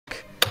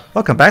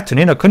Welcome back to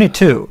Ni no Kuni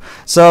 2.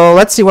 So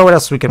let's see what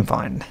else we can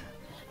find.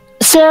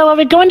 So are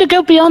we going to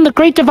go beyond the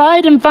Great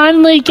Divide and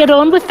finally get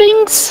on with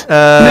things?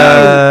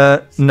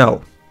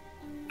 No.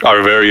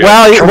 Are very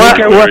Well,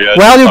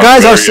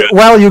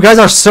 you guys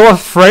are so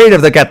afraid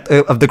of the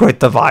Great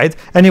Divide.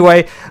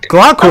 Anyway,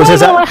 Glaucus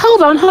is.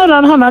 Hold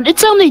on.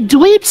 It's only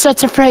dweebs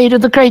that's afraid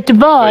of the Great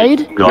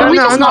Divide. I'm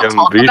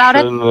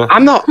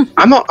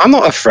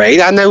not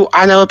afraid. I know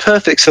a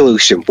perfect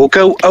solution. We'll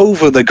go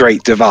over the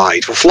Great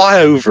Divide. We'll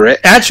fly over it.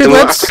 Actually,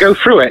 we'll have to go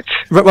through it.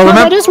 Well,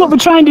 that is what we're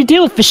trying to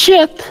do with the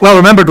ship. Well,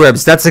 remember,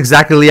 Dwebs, that's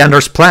exactly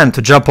Leander's plan,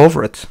 to jump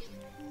over it.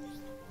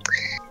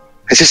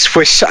 I just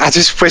wish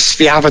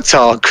the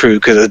Avatar crew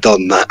could have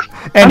done that.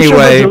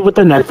 Anyway, sure with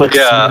the Netflix.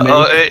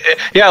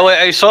 Well,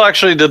 I saw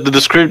actually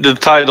the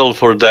title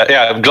for that.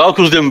 Yeah,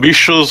 Glaucus the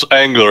Ambitious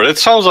Angler. It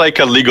sounds like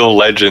a League of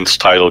Legends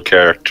title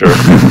character.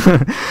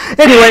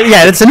 Anyway,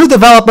 yeah, it's a new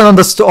development on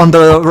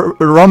the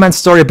romance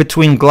story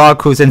between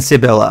Glaucus and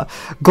Sibylla.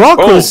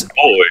 Glaucus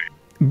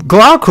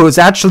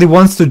actually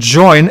wants to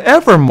join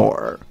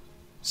Evermore.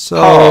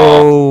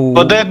 So,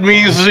 but that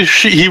means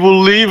he will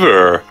leave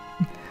her.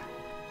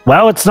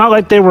 Well, it's not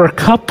like they were a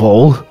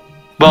couple.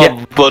 Well,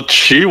 yeah. But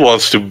she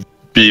wants to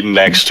be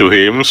next to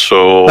him,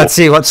 so... Let's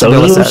see what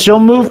Sibylla says. She'll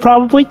move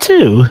probably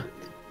too.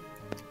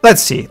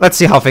 Let's see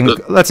how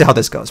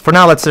this goes. For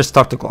now, let's just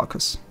talk to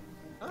Glaucus.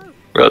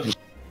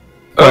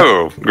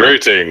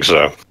 Greetings.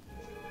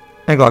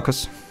 Hey,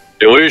 Glaucus.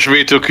 You wish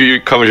me to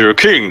come to your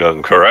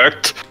kingdom,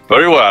 correct?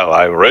 Very well,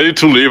 I'm ready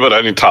to leave at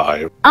any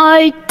time.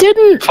 I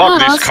didn't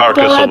Fuck ask, this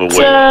carcass of a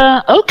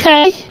but,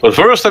 okay. But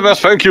first, I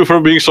must thank you for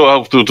being so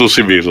helpful to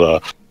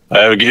Sibylla.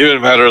 I have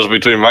given matters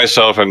between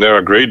myself and there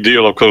a great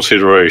deal of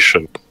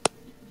consideration.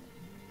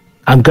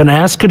 I'm gonna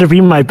ask her to be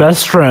my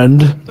best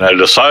friend. I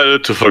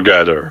decided to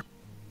forget her.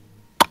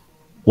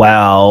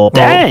 Wow.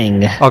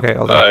 Dang. Okay.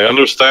 I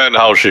understand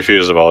how she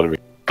feels about me,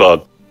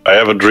 but I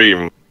have a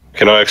dream.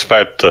 Can I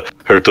expect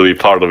her to be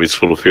part of its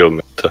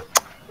fulfillment?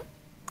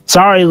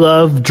 Sorry,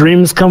 love.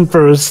 Dreams come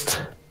first.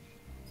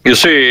 You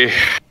see,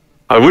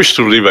 I wish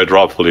to leave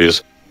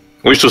Hydropolis.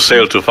 I wish to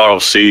sail to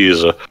far-off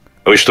seas.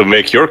 I wish to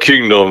make your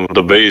kingdom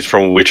the base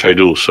from which I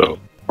do so.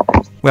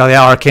 Well,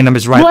 yeah, our kingdom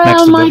is right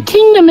next to them. Well, my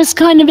kingdom is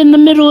kind of in the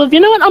middle of... You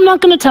know what? I'm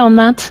not going to tell him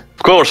that.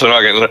 Of course, I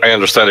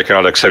understand I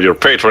cannot accept your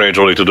patronage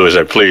only to do as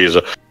I please.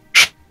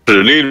 Should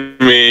you need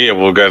me, I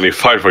will gladly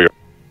fight for you.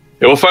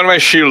 You will find my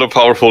shield a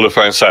powerful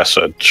defense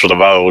asset, should the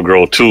battle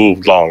grow too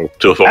long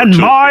to afford. And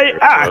my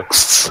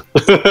axe!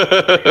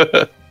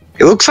 It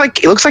looks like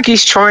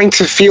he's trying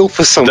to feel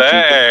for something.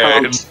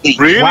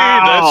 Really?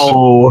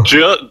 Wow.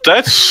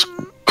 That's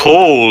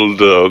cold.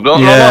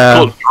 Not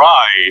cold,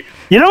 dry.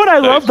 You know what I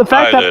love? The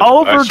fact that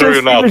Oliver I'm sure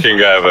you're not King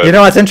Evan. You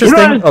know what's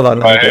interesting? Hold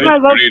on. I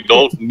really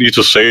don't need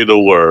to say the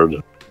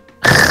word.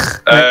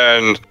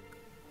 And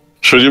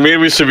should you meet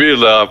with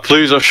Sibylla,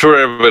 please assure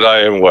everyone I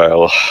am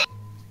well.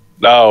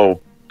 Now,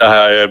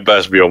 I had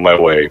best be on my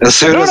way. As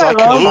soon as I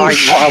can find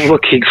what I'm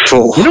looking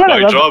for.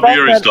 My job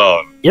here is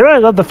done. You know what I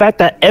love? The fact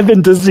that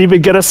Evan doesn't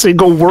even get a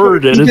single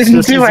word, and it's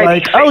just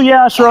like, oh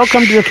yeah, sure, I'll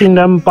come to your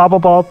kingdom, blah blah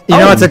blah. You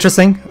know what's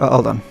interesting?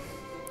 Hold on.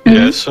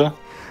 Yes, sir.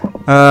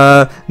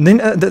 There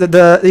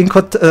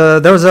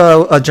was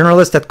a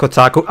journalist at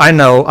Kotaku. I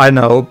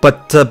know,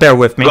 but bear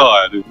with me. Go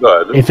ahead.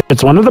 If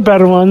it's one of the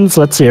better ones,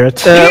 let's hear it.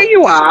 Here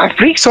you are,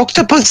 freaks,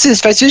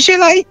 octopuses, as you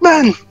like,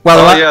 man.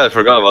 Well, yeah, I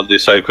forgot about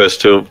this side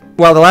quest too.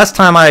 Well, the last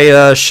time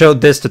I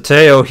showed this to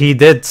Teo, he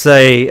did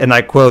say, and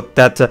I quote,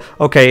 that,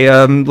 okay,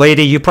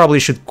 lady, you probably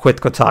should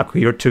quit Kotaku.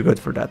 You're too good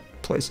for that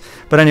place.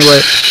 But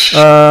anyway,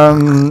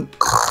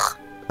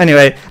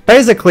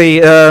 basically,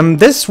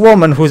 this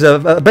woman who's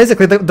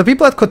basically the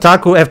people at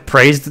Kotaku have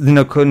praised Ni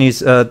no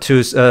Kuni's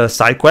two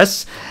side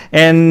quests,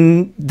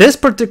 and this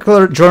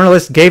particular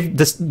journalist gave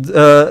this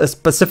a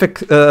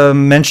specific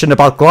mention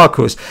about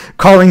Glaucus,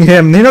 calling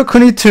him Ni no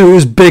Kuni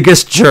 2's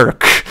biggest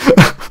jerk.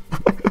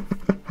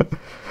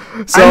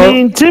 So, I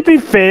mean, to be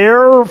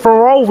fair,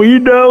 for all we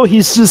know,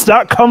 he's just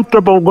not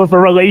comfortable with a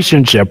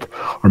relationship,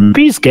 or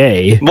maybe he's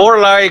gay. More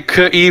like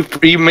he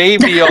may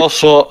be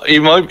also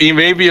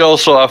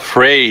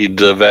afraid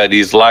that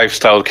his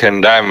lifestyle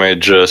can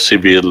damage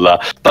Sibylla.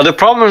 But the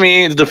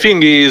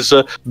thing is,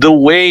 the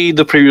way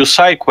the previous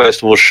side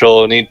quest was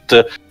shown, it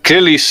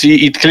clearly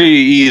seems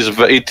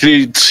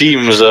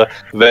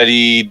that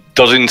he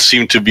doesn't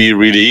seem to be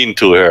really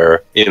into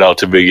her,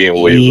 to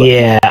begin with.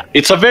 Yeah.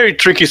 It's a very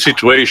tricky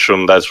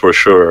situation, that's for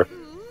sure.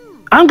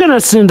 I'm gonna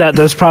assume that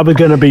there's probably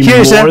gonna be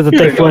more that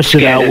they flesh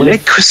it out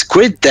with.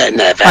 Squid then,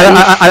 Evan.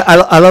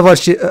 I love what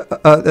she...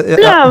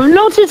 no,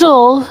 not at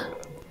all.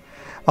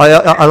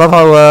 I love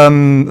how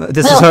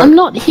this is her... I'm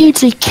not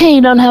hugely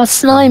keen on how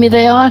slimy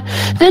they are.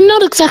 They're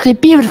not exactly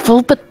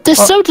beautiful, but they're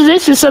so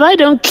delicious that I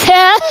don't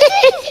care.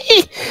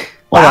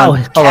 Wow,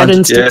 hold on.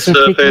 Yes,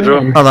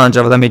 Pedro. Hold on,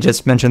 Java, let me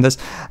just mention this.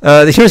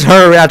 Here's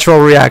her actual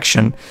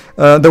reaction.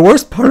 The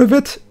worst part of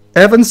it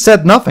Evan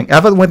said nothing.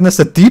 Evan witnessed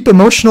a deep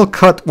emotional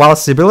cut while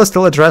Sibylla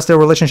still addressed their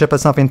relationship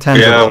as something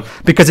tangible. Yeah.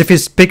 Because if you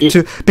speak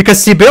to...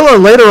 Because Sibylla,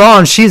 later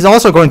on, she's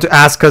also going to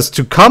ask us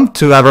to come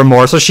to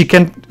Evermore so she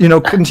can,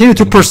 continue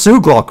to pursue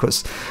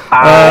Glaucus.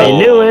 I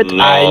knew it.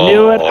 no. I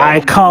knew it. I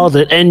called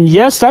it. And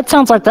yes, that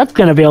sounds like that's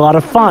going to be a lot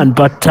of fun.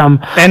 But And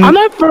I'm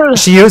not for...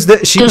 she used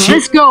it... Does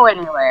this go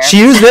anywhere? She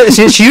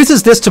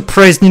uses this to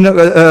praise Nino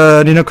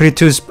Kuni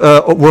 2's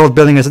world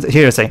building as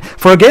here, saying,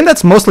 for a game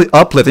that's mostly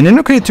uplifting,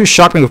 Nino Kuni 2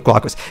 shocked me with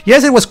Glaucus.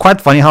 Yes, it was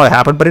quite funny how it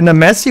happened, but in a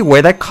messy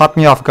way that caught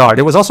me off guard.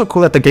 It was also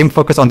cool that the game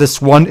focused on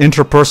this one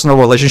interpersonal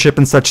relationship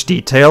in such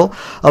detail,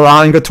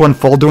 allowing it to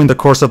unfold during the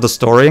course of the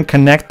story and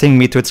connecting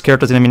me to its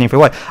characters in a meaningful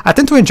way. I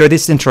tend to enjoy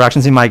these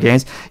interactions in my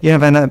games,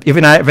 even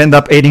I end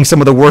up aiding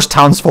some of the worst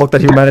townsfolk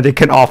that humanity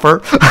can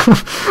offer.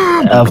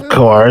 Of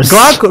course.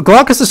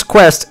 Glaucus's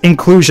quest,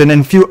 inclusion,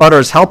 and few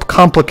others help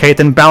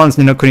complicate and balance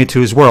Nino Kuni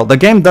 2's world. The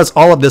game does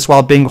all of this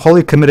while being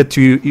wholly committed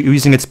to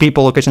using its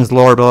people, locations,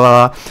 lore, blah,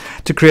 blah, blah,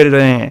 to create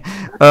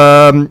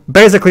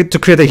basically to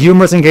create a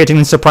humorous, engaging,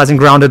 and surprising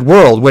grounded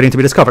world waiting to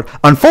be discovered.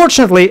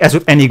 Unfortunately, as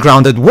with any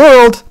grounded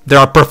world, there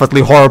are perfectly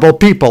horrible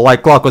people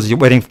like Glaucus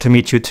waiting to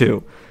meet you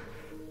too.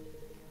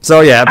 So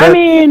yeah, but... I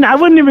mean, I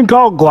wouldn't even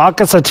call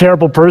Glaucus a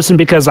terrible person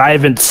because I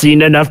haven't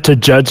seen enough to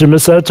judge him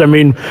as such. I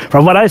mean,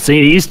 from what I've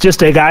seen, he's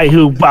just a guy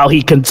who, while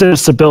he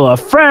considers Sibylla a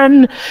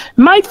friend,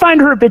 might find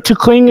her a bit too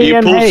clingy He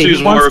and pulls hey, his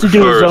he wants work to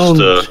do his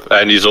first own.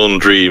 and his own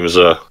dreams.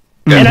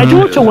 And I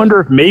do also wonder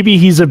if maybe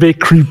he's a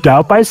bit creeped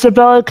out by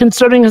Sibylla,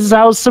 considering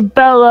how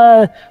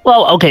Sibylla...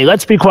 Well, okay,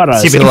 let's be quite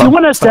honest. Sibylla. If you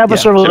want to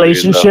establish a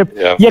relationship,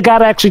 yeah. you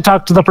gotta actually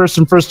talk to the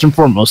person first and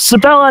foremost.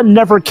 Sibylla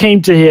never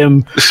came to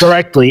him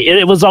directly.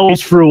 It was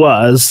always through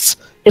us.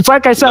 It's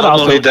like I said, Not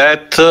only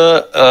that,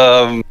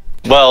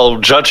 well,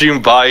 judging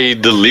by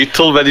the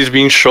little that is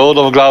being shown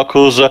of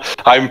Glaucus,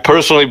 I'm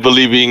personally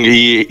believing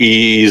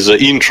he is an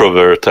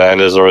introvert,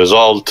 and as a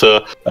result,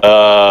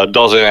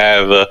 doesn't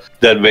have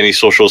that many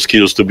social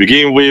skills to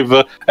begin with,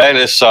 and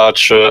as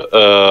such,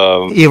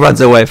 he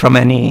runs away from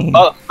any...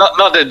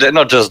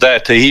 not just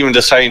that, he even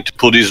decided to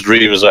put his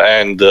dreams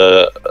and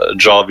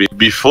job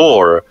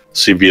before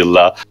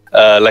Sibylla.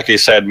 Like I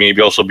said,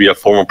 maybe also be a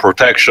form of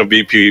protection,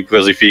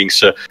 because he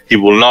thinks he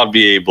will not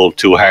be able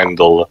to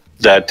handle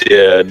that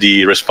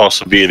the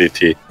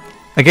responsibility.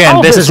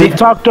 Again, we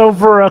talked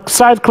over a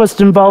side quest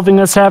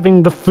involving us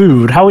having the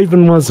food. How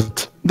even was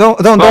it?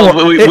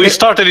 We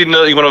started in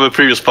one of the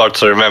previous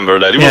parts. I remember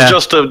that it was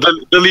just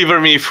deliver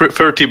me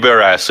 30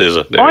 bare asses.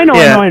 I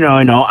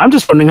know. I'm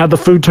just wondering how the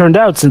food turned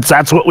out, since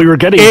that's what we were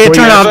getting. It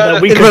turned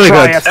out we could really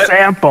try good. a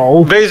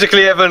sample.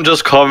 Basically, Evan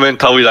just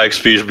comment how he likes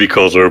fish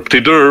because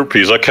herpty derp,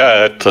 he's a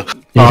cat.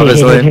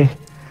 Obviously.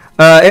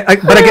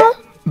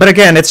 But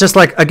again, it's just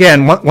like,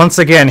 once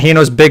again,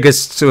 Hino's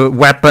biggest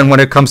weapon when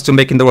it comes to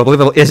making the world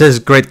believable is his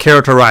great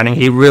character writing.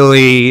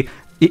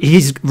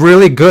 He's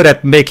really good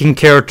at making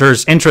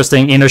characters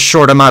interesting in a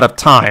short amount of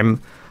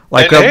time.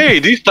 Like, hey,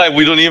 this time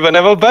we don't even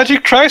have a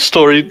magic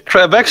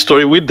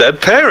backstory with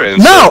dead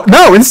parents.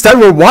 No, instead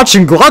we're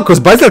watching Glaucus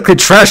basically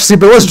trash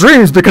Sibylla's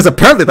dreams because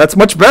apparently that's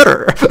much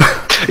better.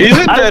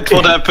 Isn't that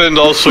what happened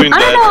also in I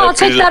that don't know, I'll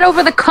take that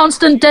over the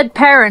constant dead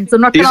parents.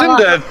 I'm not gonna Isn't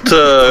lie.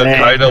 that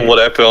kind of what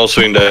happened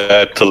also in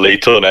that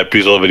later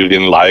episode that you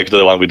didn't like,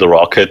 the one with the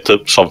rocket,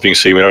 something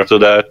similar to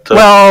that?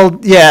 Well,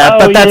 yeah,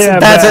 but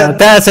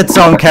that's its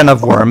own can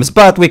of worms,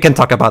 but we can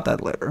talk about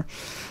that later.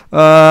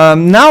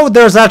 Now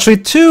there's actually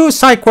 2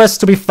 side quests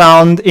to be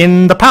found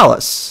in the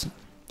palace.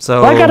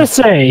 So I gotta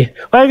say,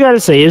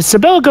 if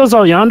Sibylla goes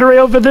all yandere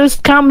over this,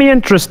 count me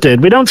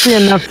interested. We don't see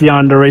enough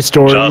yandere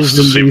stories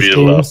Just in these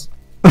Sibylla. games.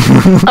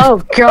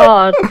 Oh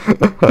god.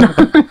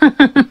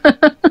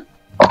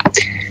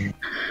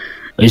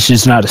 At least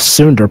she's not a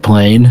cinder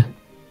plane.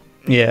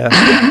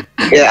 yeah.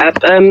 Yeah.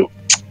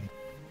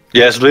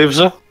 Yes, Lives?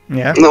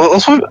 Yeah. No,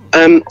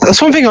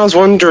 that's one thing I was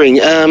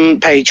wondering,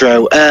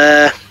 Pedro.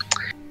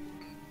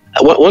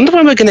 Wonder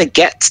when we're going to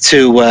get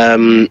to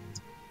when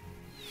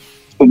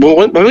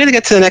we're going to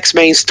get to the next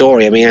main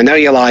story. I mean, I know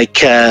you're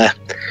like, I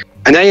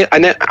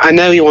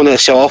know you want to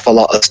show off a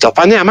lot of stuff.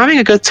 I'm having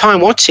a good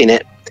time watching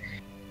it.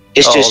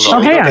 It's just,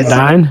 hey, I'm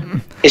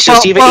dying. It's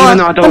just even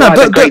though I don't like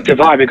the Great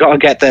Divide, we've got to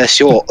get there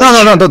short.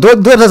 No.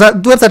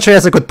 Dwebs actually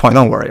has a good point.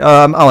 Don't worry.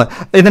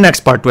 In the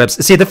next part,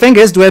 Dwebs. See, the thing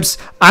is, Dwebs,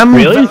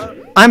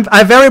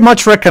 I very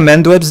much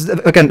recommend Dwebs.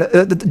 Again,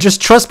 just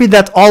trust me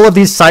that all of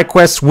these side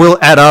quests will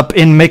add up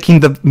in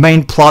making the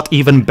main plot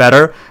even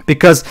better.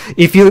 Because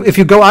if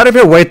you go out of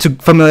your way to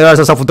familiarize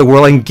yourself with the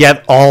world and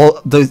get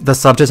all the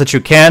subjects that you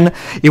can,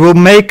 it will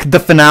make the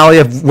finale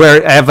of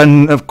Where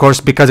Evan, of course,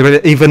 because of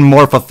it, even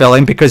more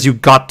fulfilling. Because you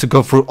got to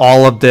go through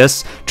all of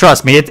this.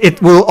 Trust me,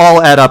 it will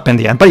all add up in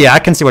the end. But yeah, I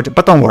can see what.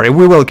 But don't worry,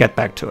 we will get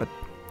back to it.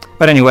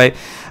 But anyway,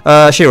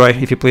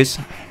 Shiroi, if you please.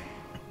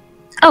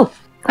 Oh,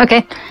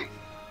 okay.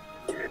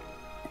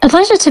 A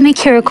pleasure to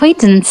make your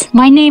acquaintance.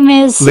 My name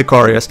is...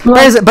 Licorious.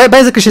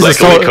 Basically, she's Like a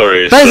soldier.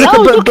 Licorious.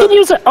 Oh, you can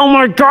use it. Oh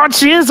my God,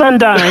 she is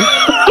Undyne.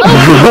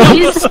 Oh,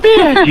 use a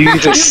spear.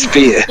 Use a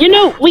spear. You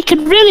know, we could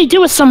really do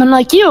with someone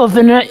like you over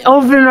in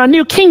our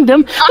new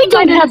kingdom. We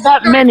don't have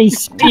that many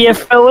spear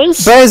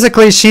throwers.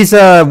 Basically, she's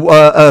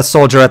a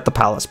soldier at the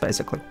palace,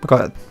 basically. Go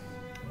ahead.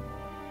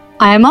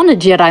 I am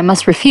honored, yet I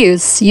must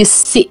refuse. You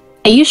see...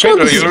 Are you sure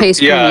Pedro, this is base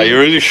for yeah, me?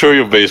 you're really sure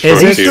you're based Is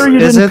for it? here?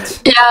 Is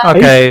it? Yeah.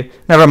 Okay,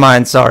 never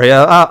mind. Sorry.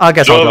 I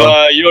guess I'll go.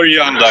 Jova,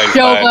 you're Undyne.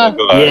 Jova.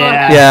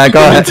 Yeah, go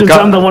ahead. Since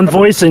I'm the one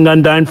voicing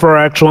Undyne for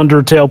our actual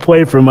Undertale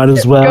playthrough, might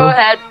as well. Go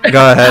ahead.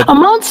 Go ahead. A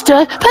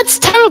monster? That's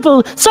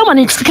terrible. Someone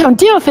needs to go and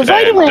deal with it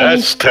right away.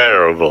 That's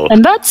terrible.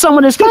 And that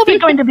someone is probably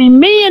going to be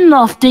me and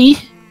Lofty.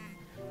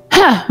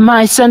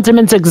 My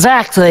sentiments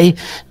exactly.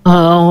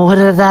 Oh, would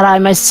that I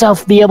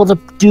myself be able to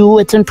do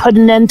it and put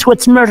an end to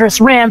its murderous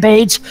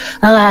rampage?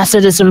 Alas,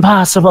 it is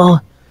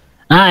impossible.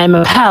 I am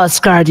a palace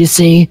guard, you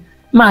see.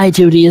 My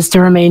duty is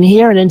to remain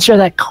here and ensure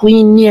that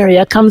Queen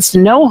Neria comes to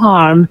no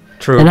harm.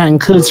 True. And that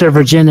includes her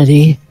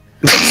virginity.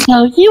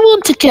 So you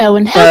want to go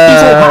and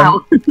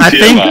help me I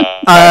think,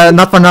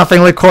 not for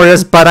nothing,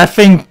 Licorious, but I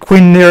think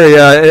Queen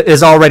Neria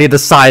is already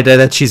decided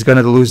that she's going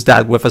to lose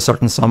that with a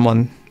certain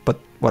someone. But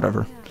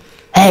whatever.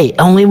 Hey,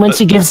 only when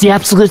she gives the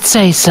absolute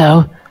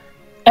say-so.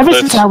 Ever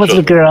since I was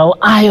a girl,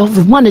 I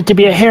wanted to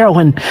be a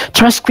heroine,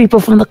 to rescue people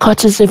from the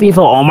clutches of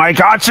evil. Oh my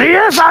God, she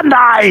is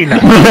Undyne!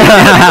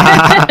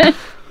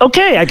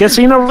 Okay, I guess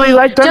you don't really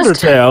like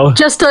Undertale.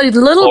 Just a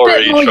little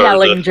bit more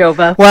yelling,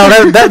 Jova.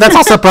 Well, that's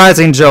not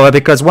surprising, Joa,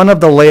 because one of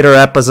the later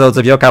episodes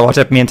of Yokai Watch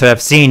Up Me to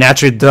have seen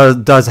actually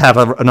does have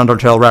an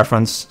Undertale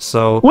reference.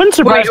 So Wouldn't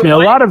surprise me. A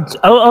lot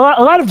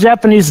of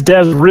Japanese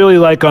devs really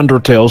like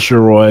Undertale,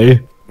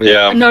 Shiroi.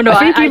 Yeah. No, I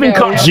think even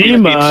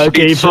Kojima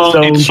gave his own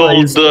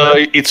praise.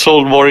 It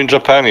sold more in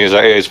Japanese,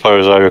 as far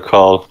as I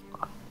recall.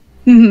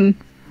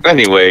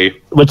 Anyway.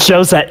 Which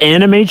shows that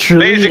anime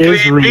truly is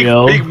Basically,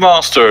 real. big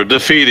monster,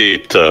 defeat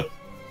it.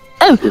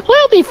 Oh,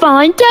 we'll be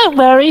fine, don't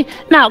worry.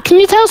 Now, can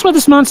you tell us what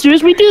this monster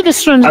is? We do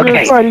this for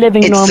a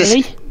living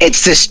normally.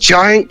 It's this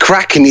giant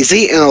kraken. He's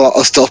eating a lot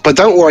of stuff, but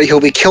don't worry,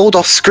 he'll be killed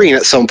off screen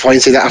at some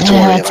point, so you don't have to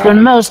worry It's about been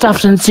it. most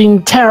often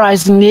seen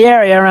terrorizing the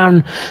area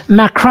around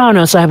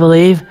Macronos, I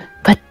believe.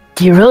 But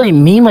do you really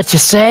mean what you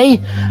say?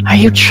 Are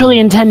you truly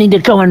intending to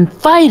go and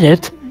fight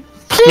it?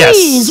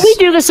 Please, Yes. we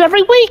do this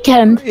every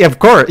weekend. Yeah, of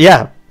course,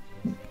 yeah.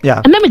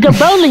 And then we go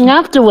bowling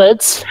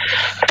afterwards.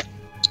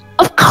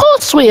 Of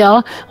course we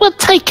are. We'll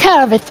take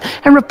care of it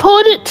and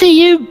report it to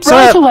you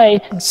right away.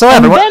 So,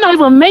 and Evan, then I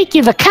will make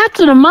you the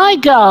captain of my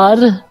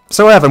guard.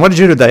 So, Evan, what did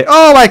you do today?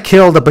 Oh, I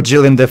killed a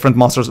bajillion different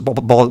monsters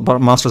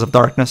of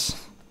darkness.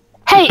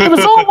 Hey, it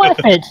was all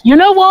worth it. You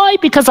know why?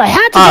 Because I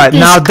had to Alright,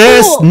 get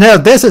this now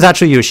this is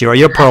actually you, Shiro.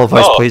 Your pearl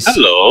voice, please.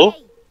 Hello,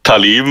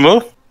 Talim.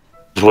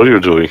 What are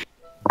you doing?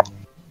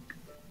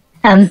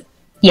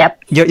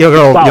 Yep. Your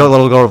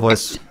little girl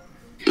voice.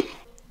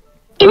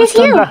 It is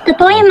you, the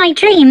boy in my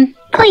dream.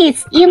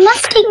 Please, you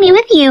must take me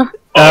with you.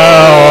 No,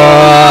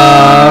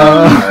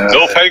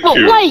 thank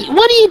you. Wait,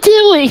 what are you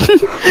doing?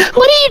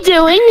 What are you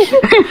doing?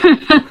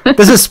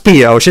 This is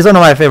Speo. She's one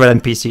of my favorite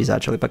NPCs,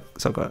 actually, but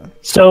so go ahead.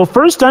 So,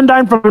 first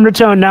Undyne from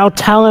Undertale, now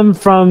Talim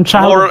from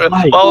Child of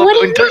Light. What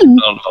do you mean?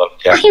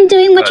 I am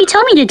doing what you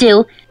told me to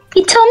do.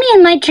 You told me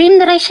in my dream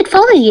that I should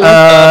follow you.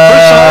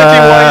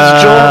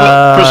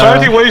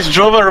 Personality-wise,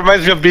 Jova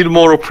reminds me a bit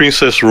more of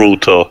Princess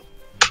Ruto.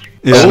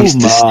 She's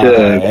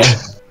disturbed.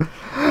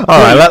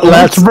 Alright,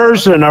 Which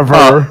version of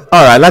her?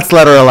 Alright, let's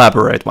let her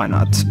elaborate, why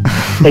not?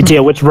 Hey,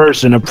 Tia, which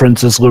version of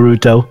Princess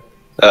Laruto?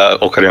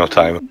 Ocarina of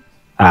Time.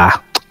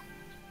 Ah.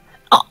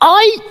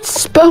 I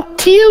spoke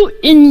to you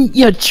in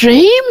your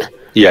dream?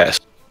 Yes.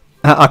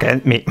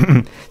 Okay, me.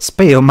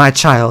 Speo, my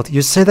child,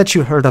 you say that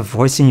you heard a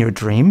voice in your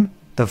dream?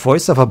 The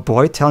voice of a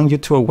boy telling you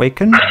to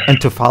awaken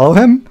and to follow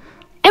him?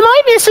 Am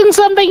I missing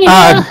something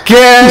here?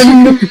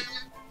 Again!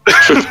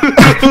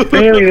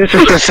 Really, this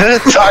is the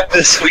third time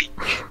this week.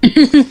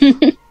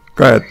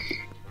 Go ahead.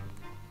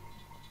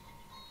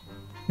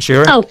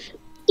 Shiro? Oh,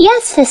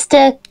 yes,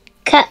 sister.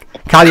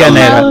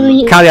 Kalyanera.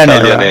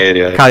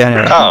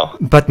 Oh.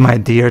 But my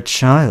dear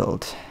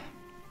child.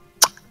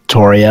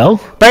 Toriel?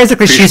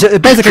 Basically,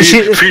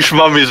 Fish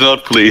Mom is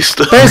not pleased.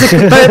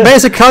 Basically,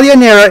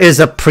 Kalyanera is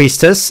a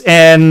priestess,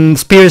 and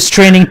Spear is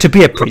training to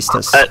be a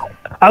priestess.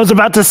 I was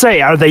about to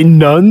say, are they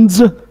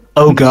nuns?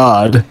 Oh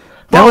God.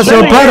 That was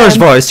your brother's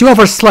voice. You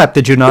overslept,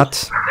 did you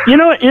not? You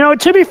know.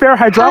 To be fair,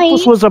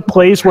 Hydropolis was a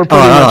place where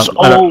pretty much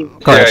all.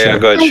 Go ahead,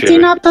 Go ahead, I do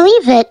not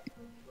believe it.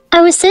 I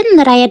was certain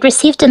that I had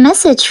received a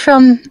message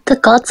from the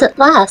gods at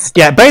last.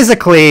 Yeah,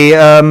 basically,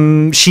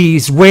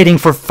 she's waiting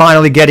for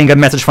finally getting a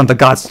message from the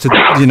gods to,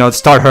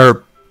 start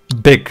her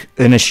big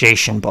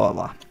initiation, blah,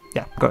 blah.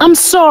 Yeah, go ahead. I'm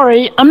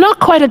sorry, I'm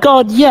not quite a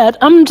god yet.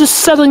 I'm just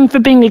settling for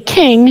being a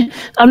king.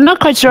 I'm not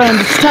quite sure I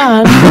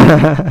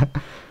understand.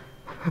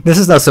 This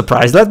is no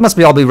surprise. That must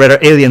all be rather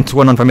alien to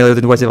one unfamiliar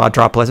with the ways of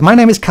Hydropolis. My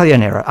name is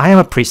Kalyanera. I am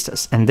a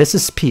priestess, and this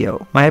is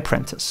Speo, my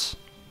apprentice.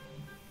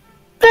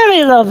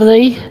 Very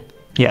lovely.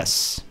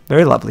 Yes,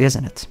 very lovely,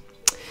 isn't it?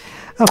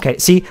 Okay,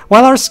 see,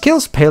 while our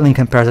skills pale in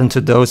comparison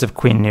to those of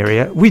Queen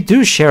Neria, we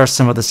do share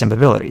some of the same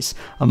abilities.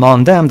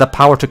 Among them, the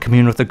power to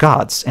commune with the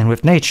gods and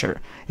with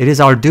nature. It is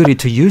our duty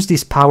to use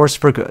these powers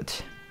for good.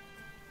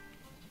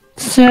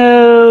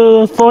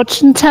 So,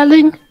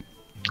 fortune-telling?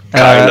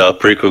 Kinda,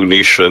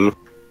 precognition.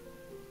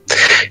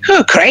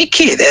 Oh,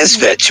 crikey, there's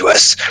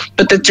virtuous.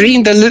 But the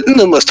dream the little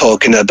one was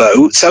talking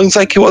about sounds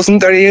like it wasn't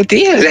the real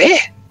deal,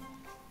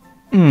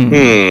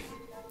 eh?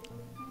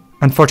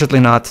 Unfortunately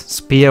not.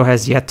 Speo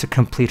has yet to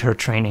complete her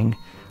training.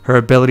 Her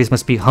abilities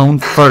must be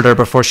honed further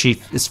before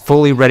she is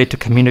fully ready to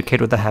communicate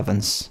with the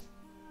heavens.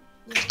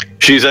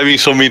 She's having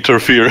some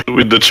interference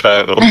with the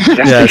channel.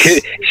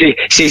 Yes.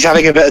 She's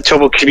having a bit of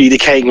trouble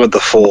communicating with the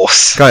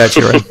Force. Go ahead,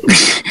 Shira.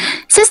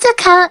 Sister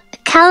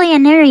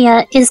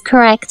Calianaria is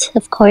correct,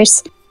 of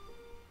course.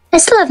 I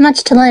still have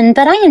much to learn,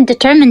 but I am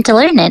determined to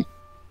learn it.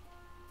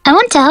 I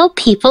want to help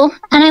people,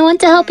 and I want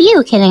to help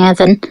you, King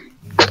Evan.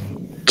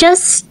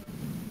 Just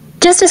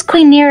as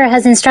Queen Nera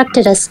has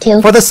instructed us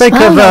to. For the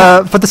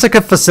sake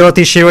of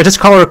facility, Shira, just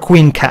call her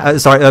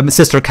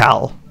Sister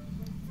Cal.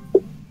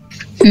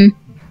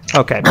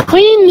 Okay.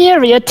 Queen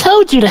Neria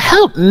told you to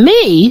help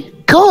me?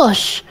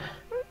 Gosh.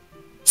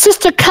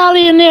 Sister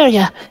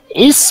Calianaria,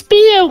 is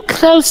Speo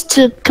close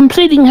to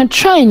completing her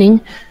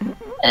training?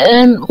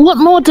 And what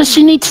more does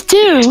she need to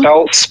do?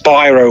 Spelled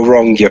Spyro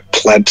wrong, you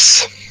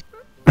plebs.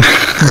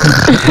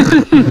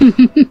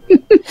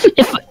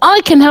 If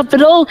I can help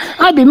at all,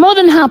 I'd be more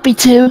than happy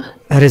to.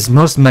 That is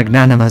most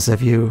magnanimous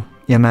of you,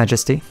 Your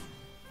Majesty.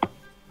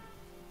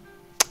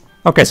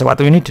 Okay, so what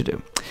do we need to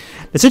do?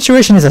 The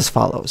situation is as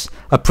follows.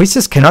 A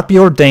priestess cannot be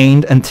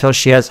ordained until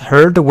she has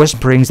heard the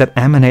whisperings that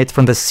emanate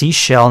from the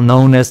seashell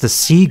known as the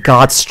sea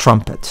god's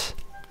trumpet.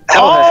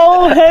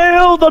 All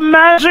hail the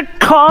magic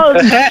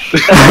conch!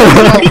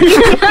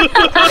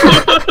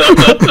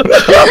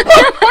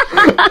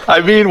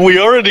 I mean, we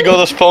already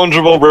got a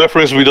SpongeBob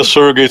reference with a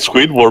surrogate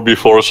Squidward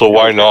before, so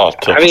why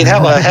not? I mean,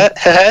 hell, her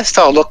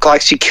hairstyle looked like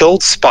she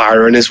killed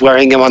Spyro and is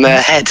wearing him on her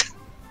head.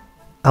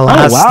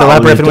 Alas, the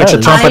labyrinth in which a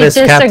trumpet is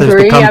kept has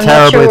become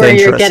terribly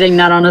dangerous. You're getting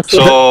that, honestly.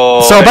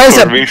 So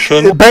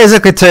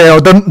basically, Theo,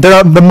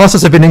 the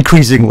muscles have been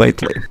increasing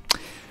lately.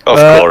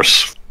 Of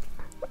course.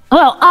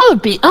 Well, I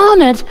would be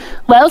honored.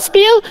 Well,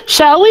 Speo,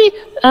 shall we?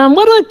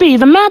 What will it be,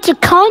 the magic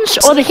conch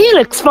or the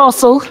helix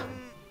fossil?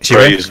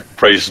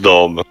 Praise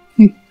Dom.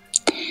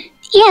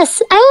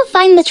 Yes, I will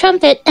find the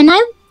trumpet, and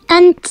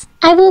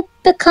I will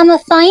become a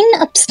fine,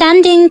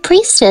 upstanding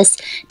priestess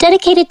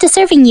dedicated to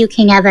serving you,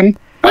 King Evan.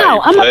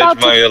 Wow, I'm pledge about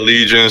my to...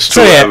 allegiance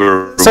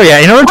to So yeah,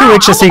 in order to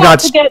reach the sea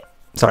gods...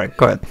 Sorry,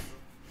 go ahead.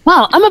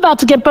 Wow, I'm about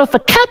to get both a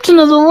captain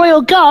of the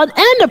royal guard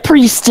and a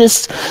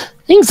priestess.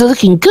 Things are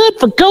looking good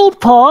for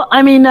Goldpaw.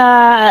 I mean,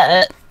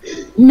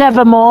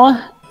 Nevermore.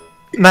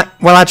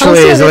 Well,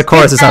 actually, the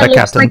chorus is not a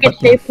captain.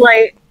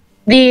 Like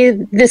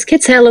this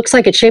kid's hair looks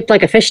like it's shaped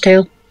like a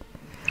fishtail.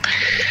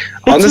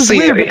 Honestly,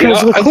 weird because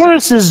the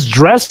chorus is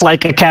dressed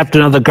like a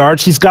captain of the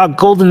guard. She's got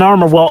golden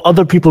armor while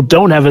other people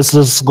don't have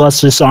this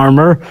luscious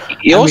armor.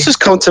 Yours just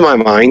come to my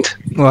mind.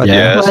 What?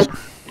 Yes.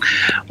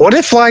 What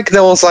if, like,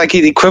 there was like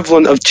the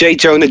equivalent of J.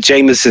 Jonah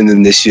Jameson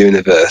in this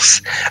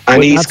universe,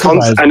 and he's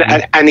and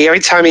every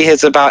time he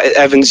hears about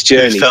Evan's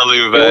journey, he's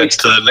telling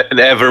that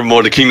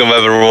Evermore, the Kingdom of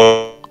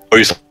Evermore,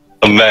 is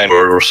a man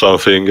or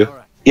something.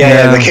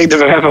 Yeah, the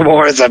Kingdom of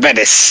Evermore is a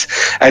menace,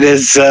 and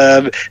is.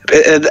 I'm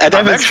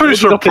actually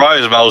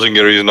surprised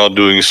Mausinger is not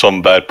doing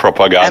some bad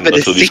propaganda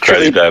to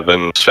discredit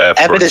Evan's efforts.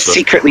 Evan is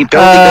secretly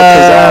building up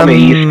his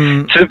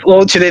army to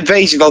launch an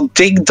invasion on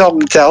Ding Dong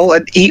Dell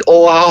and eat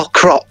all our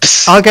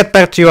crops. I'll get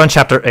back to you on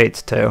chapter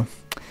 8 too.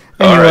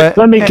 Anyway,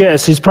 let me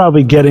guess. He's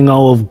probably getting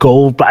all of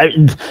gold,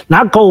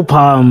 not gold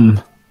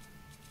palm.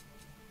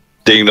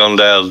 Ding Dong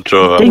Dell.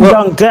 Ding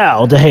Dong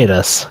Dell to hate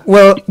us.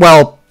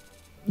 Well.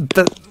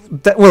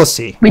 We'll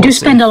see. We do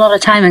spend a lot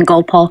of time in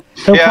Goldpaw.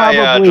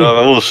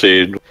 We'll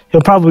see.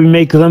 He'll probably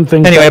make them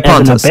think. Anyway,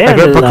 Pontus, a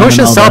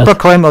precocious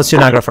self-proclaimed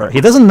oceanographer.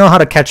 He doesn't know how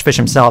to catch fish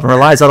himself and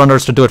relies on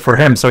others to do it for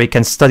him so he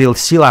can study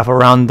sea life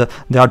around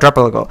the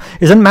archipelago.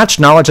 His unmatched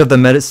knowledge of the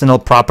medicinal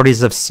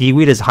properties of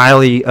seaweed is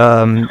highly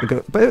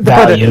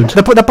valued.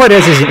 The point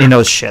is he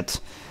knows shit.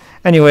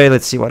 Anyway,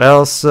 let's see what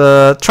else.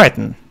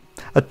 Triton.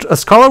 A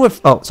scholar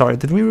with... Oh, sorry,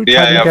 did we...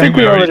 I think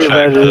we already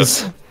read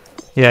this.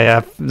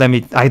 Yeah,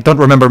 I don't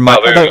remember my...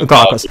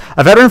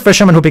 A veteran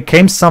fisherman who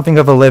became something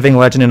of a living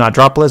legend in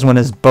Hydropolis when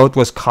his boat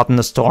was caught in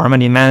a storm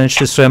and he managed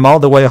to swim all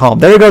the way home.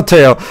 There you go,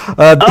 Teo.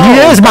 He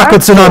is Mako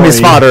Tsunami's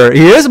father.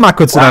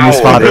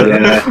 Father.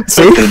 Yeah.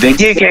 See? The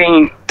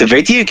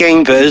video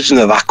game version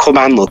of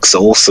Aquaman looks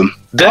awesome.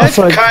 That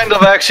kind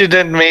of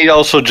accident may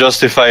also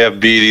justify a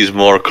BD's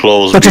more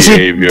close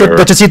behavior.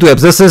 But you see,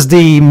 Dwebs, this is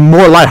the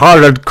more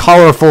lighthearted,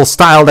 colorful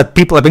style that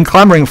people have been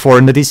clamoring for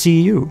in the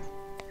DCU.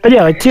 But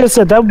yeah, like Tia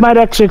said, that might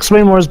actually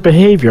explain more his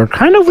behavior.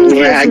 Kind of weird.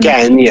 Yeah,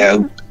 again,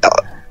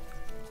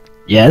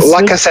 Yes.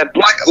 Like I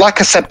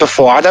said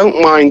before, I don't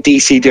mind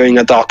DC doing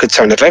a darker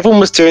turn. If everyone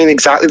was doing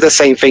exactly the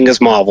same thing as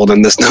Marvel,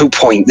 then there's no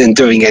point in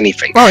doing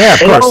anything. Oh yeah, of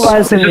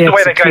course. It's just the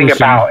way they're going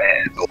about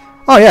it.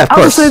 Oh yeah, of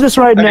course. I'll say this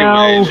right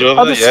now.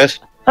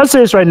 I'll say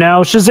this right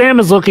now. Shazam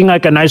is looking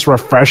like a nice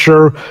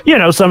refresher. You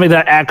know, something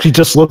that actually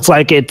just looks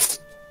like it's...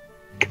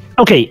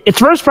 Okay, its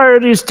first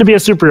priority is to be a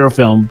superhero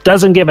film.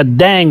 Doesn't give a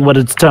dang what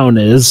its tone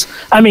is.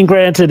 I mean,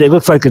 granted, it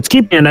looks like it's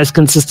keeping a nice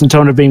consistent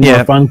tone of being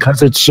more fun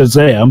because it's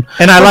Shazam.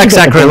 And I like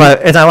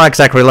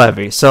Zachary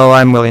Levi, so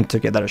I'm willing to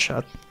give that a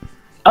shot.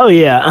 Oh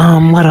yeah,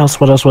 what else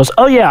was?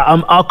 Oh yeah,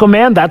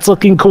 Aquaman, that's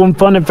looking cool and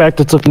fun. In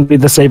fact, it's looking to be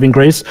the saving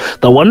grace.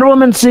 The Wonder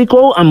Woman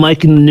sequel, I'm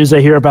liking the news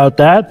I hear about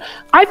that.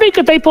 I think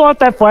if they pull out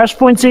that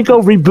Flashpoint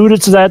sequel, reboot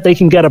it so that they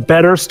can get a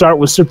better start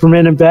with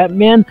Superman and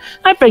Batman,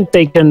 I think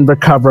they can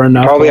recover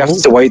enough. Probably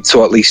have to wait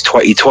till at least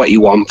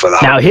 2021 for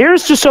that. Now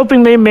here's just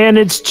hoping they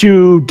manage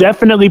to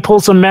definitely pull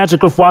some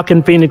magic with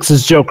Joaquin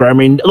Phoenix's Joker. I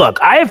mean, look,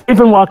 I have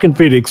faith in Joaquin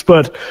Phoenix,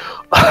 but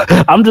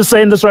I'm just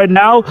saying this right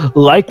now,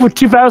 like with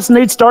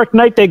 2008's Dark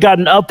Knight, they got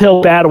an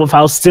uphill battle with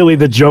how silly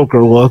the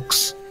Joker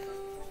looks.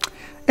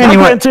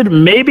 Anyway, granted,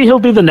 maybe he'll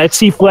be the next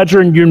Heath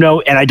Ledger, and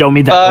and I don't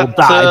mean that he'll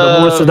die,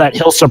 but more so that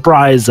he'll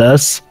surprise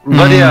us.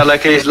 But yeah,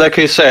 like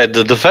I said,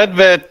 the fact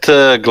that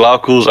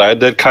Glaucus had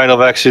that kind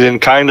of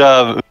accident kind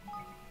of,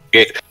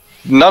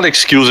 not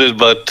excuses,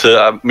 but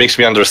makes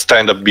me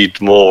understand a bit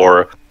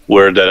more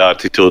where that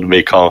attitude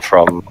may come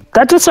from.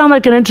 That does sound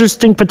like an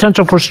interesting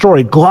potential for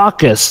story.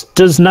 Glaucus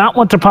does not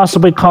want to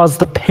possibly cause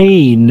the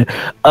pain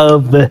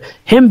of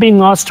him being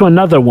lost to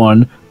another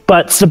one,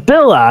 but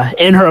Sibylla,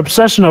 in her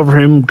obsession over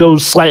him,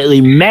 goes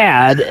slightly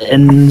mad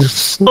and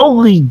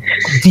slowly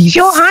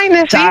Your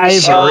Highness,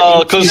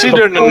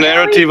 consider the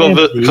narrative of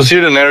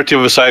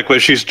the side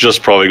quest. She's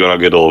just probably gonna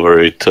get over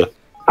it.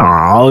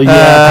 Oh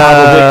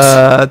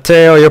yeah,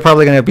 Theo, you're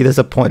probably gonna be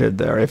disappointed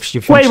there if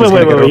you. Wait.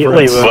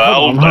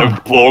 Well, on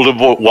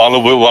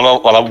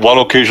one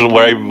occasion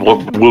where I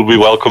will be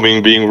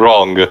welcoming being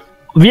wrong.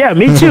 Yeah,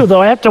 me too.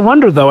 Though I have to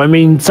wonder. Though I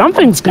mean,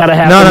 something's got to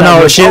happen.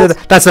 No.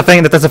 That's the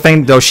thing. That's the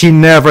thing. Though she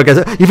never gets.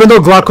 Even though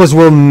Glaucus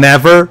will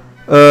never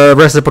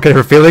reciprocate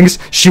her feelings,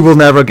 she will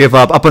never give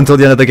up until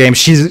the end of the game.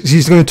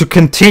 She's going to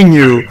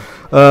continue.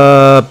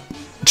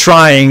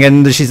 Trying,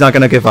 and she's not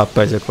gonna give up,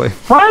 basically.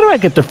 Why do I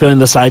get the feeling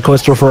the side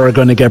quests are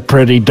going to get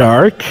pretty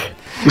dark?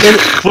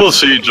 We'll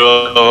see,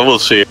 Joe. We'll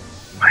see.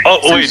 Oh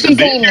wait, this is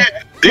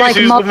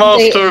the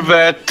monster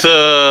that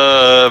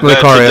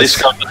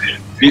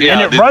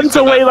and it runs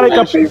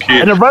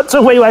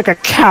away like a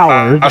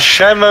coward. A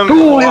shaman.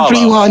 Oh,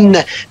 everyone!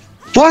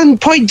 1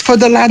 point for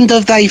the land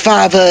of thy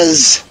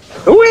fathers.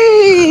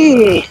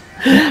 Whee!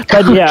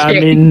 But yeah, I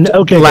mean,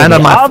 okay. Land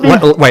of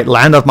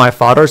my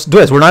fathers. Do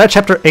this. We're not at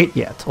chapter 8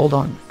 yet. Hold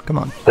on. Come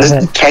on.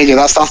 Pedro,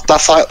 that's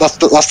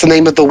the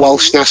name of the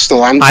Welsh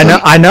national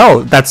anthem. I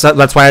know. That's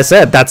why I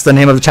said that's the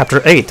name of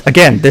chapter 8.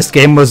 Again, this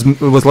game was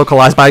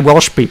localized by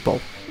Welsh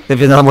people.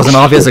 If it wasn't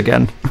obvious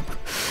again.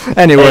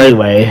 Anyway,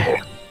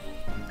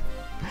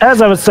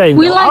 as I was saying,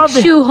 we like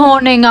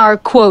shoehorning our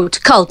quote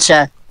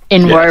culture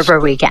in wherever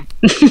we can.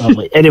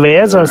 Anyway,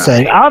 as I was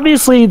saying,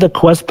 obviously the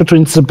quest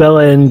between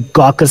Sibylla and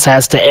Glaucus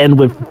has to end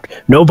with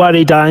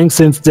nobody dying,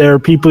 since they're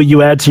people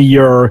you add to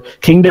your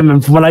kingdom,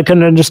 and from what I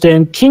can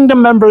understand,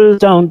 kingdom members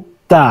don't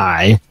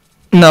die.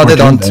 No, they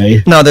don't.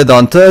 No, they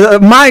don't.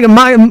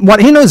 What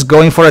Hino is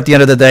going for at the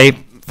end of the day,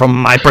 from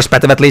my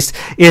perspective at least,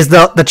 is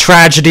the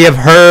tragedy of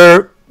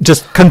her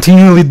just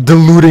continually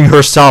deluding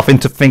herself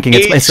into thinking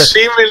it's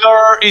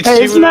similar.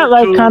 Isn't that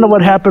like kind of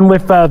what happened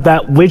with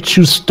that witch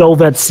who stole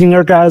that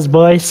singer guy's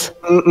voice?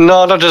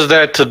 No, not just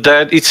that.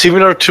 That it's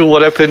similar to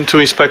what happened to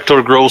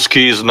Inspector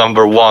Grosky's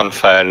 #1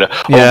 fan.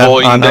 Yeah,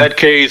 although in that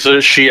case,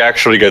 she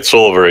actually gets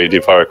over it,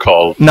 if I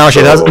recall. No,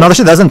 she doesn't. No,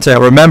 she doesn't.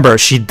 Remember,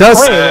 she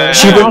does. I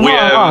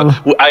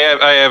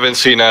haven't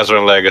seen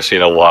Azran Legacy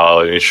in a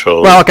while in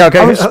shows. Well, okay.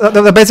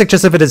 The basic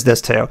gist of it is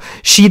this, Teo.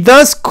 She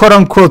does, quote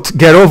unquote,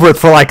 get over it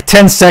for like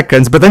 10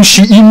 seconds, but then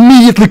she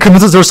immediately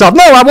convinces herself,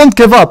 "No, I won't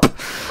give up,"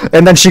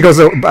 and then she goes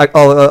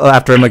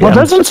after him again. Well,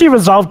 doesn't she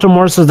resolve to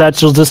more so that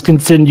she'll just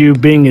continue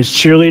being his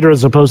cheerleader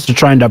as opposed to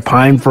trying to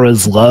pine for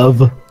his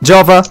love?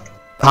 Jova,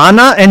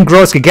 Hana and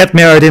Grosky get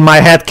married in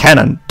my head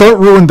canon. Don't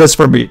ruin this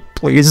for me,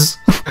 please.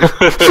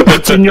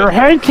 It's in your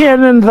head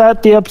canon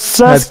that the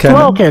obsessed...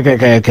 Well, okay.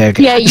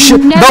 Yeah, you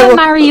never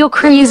marry your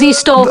crazy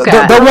stalker.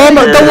 No.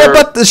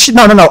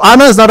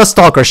 Anna is not a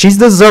stalker. She's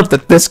deserved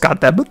it. This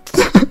goddammit.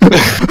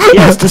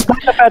 Yes,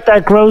 despite the fact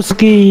that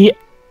Grosky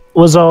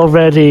was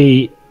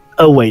already...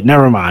 Oh, wait,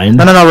 never mind.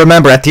 No.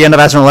 Remember, at the end of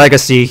Azran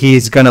Legacy,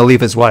 he's gonna leave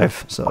his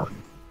wife, so...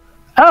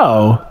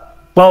 Oh.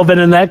 Well, then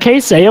in that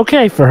case,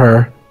 A-okay for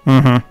her.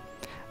 Mm-hmm.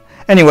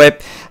 Anyway,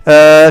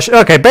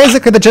 okay,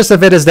 basically the gist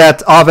of it is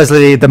that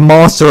obviously the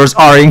monsters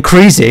are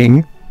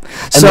increasing.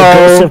 And the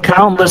ghosts of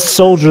countless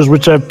soldiers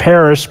which have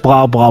perished,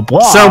 blah, blah,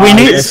 blah. So we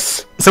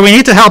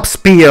need to help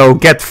Speo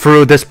get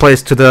through this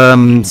place to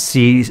the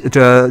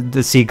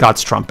sea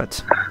god's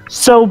trumpet.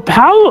 So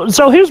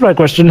here's my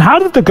question. How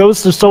did the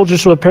ghosts of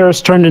soldiers who have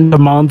perished turn into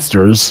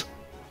monsters?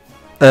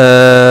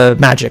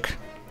 Magic.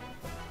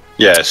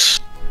 Yes.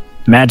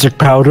 Magic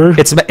powder?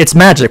 It's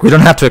magic. We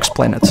don't have to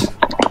explain it.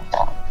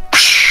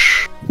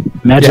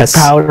 Magic Yes.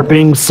 powder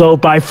being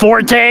sold by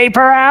Forte,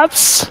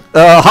 perhaps?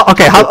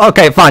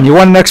 Okay, fine. You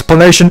want an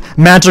explanation?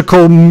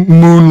 Magical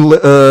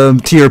moon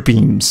tear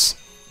beams.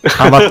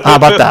 How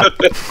about that?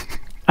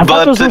 I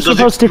thought those were does it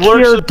supposed to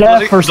work- cure does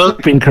death it- or does-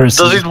 sleeping curses.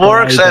 Does it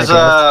work right, I guess.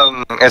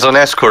 as an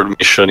escort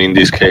mission in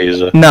this case?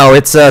 No,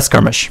 it's a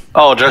skirmish.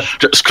 Oh,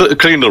 just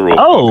clean the room.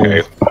 Oh,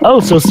 Okay.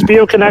 so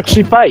Spelo can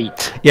actually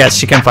fight. Yes,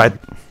 she can fight.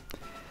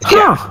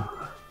 Huh.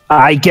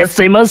 I guess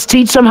they must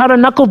teach them how to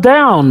knuckle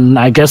down.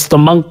 I guess the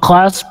monk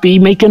class be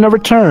making a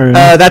return.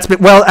 Actually,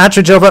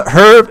 Jova,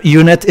 her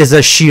unit is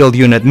a shield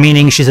unit,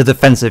 meaning she's a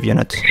defensive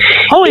unit.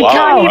 Holy Wow.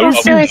 cow!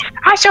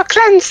 I shall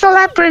cleanse the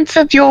labyrinth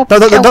of your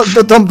Don't,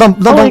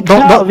 Holy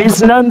cow! don't.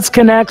 These nuns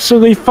can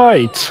actually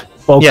fight.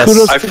 Well, Yes.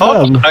 kudos I to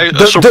thought, them.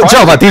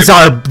 Jova, these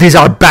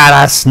are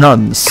badass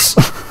nuns.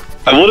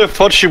 I would have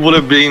thought she would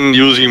have been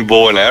using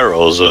bow and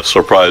arrows,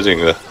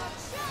 surprisingly.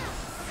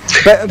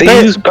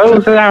 They use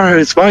bows and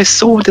arrows. My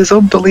sword is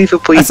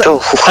unbelievably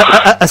dull.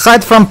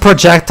 Aside from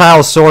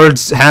projectile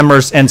swords,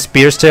 hammers, and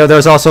spears,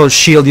 there's also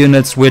shield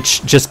units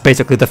which just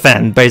basically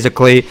defend.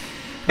 Basically,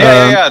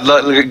 Yeah.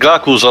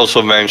 Gaku's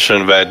also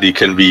mentioned that he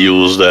can be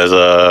used as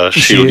a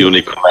shield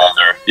unit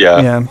commander.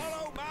 Yeah.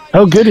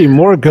 Oh goody,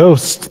 more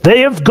ghosts. They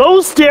have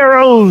ghost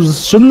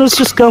arrows! Shouldn't this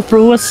just go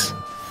through us?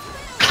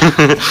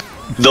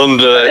 Don't.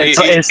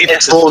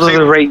 It's Lord of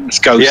the Rings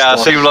ghost. Yeah,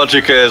 one. same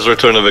logic as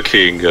Return of the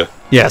King.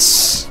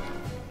 Yes.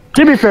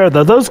 To be fair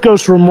though, those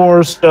ghosts were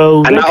more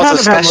so... And they that was kind a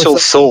of had special more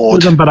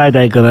sword. to them, but I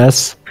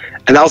digress.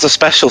 And that was a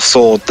special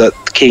sword that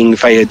King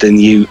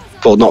Theoden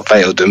well, not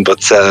Theoden,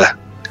 but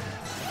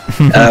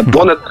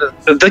one of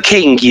the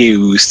king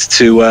used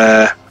to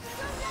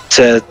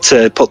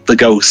put the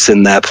ghosts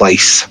in their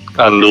place.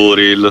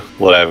 Anduril,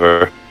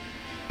 whatever.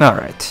 All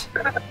right.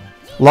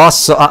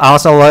 Lost. I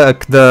also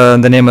like the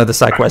name of the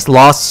side quest.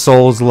 Lost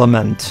Souls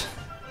Lament.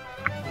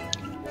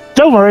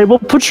 Don't worry, we'll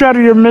put you out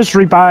of your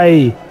misery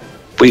by...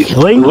 We're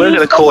Killing going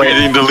to call it.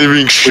 Getting the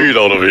living shit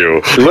out of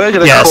you. We're going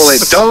to Yes. call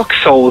it Dark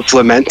Souls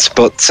Lament,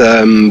 but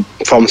from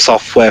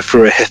software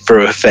for a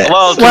fit.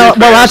 Well,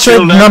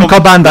 Actually, Namco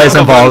Bandai is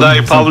involved.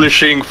 Bandai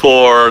publishing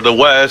for the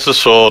West,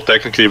 so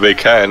technically they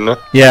can.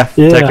 Yeah.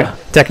 Yeah.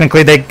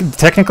 Technically,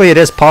 it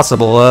is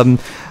possible.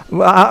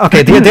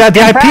 Okay.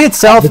 The IP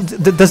itself.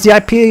 Does the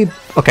IP?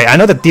 Okay, I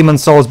know that Demon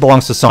Souls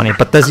belongs to Sony,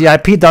 but does the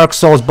IP Dark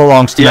Souls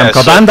belongs to Yes,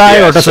 Namco Bandai,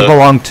 or yes, does it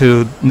belong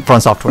to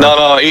From Software?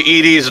 No, it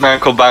is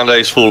Namco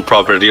Bandai's full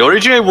property.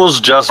 Originally it was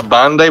just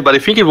Bandai, but I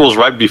think it was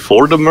right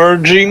before the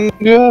merging.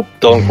 Yeah,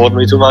 don't quote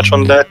me too much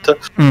on that.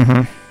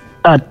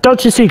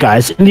 Don't you see,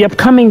 guys? In the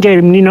upcoming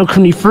game, Ni no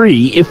Kuni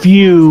Free, if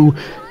you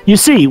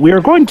see, we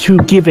are going to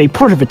give a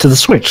port of it to the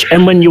Switch,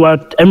 and when you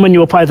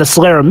apply the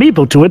Solaire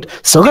amiibo to it,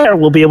 Solaire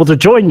will be able to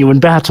join you in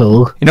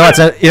battle. You know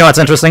what's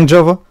interesting,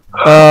 Jova?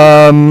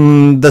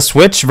 The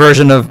Switch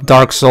version of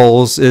Dark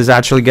Souls is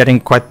actually getting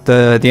quite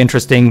the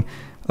interesting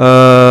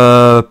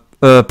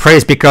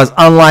praise, because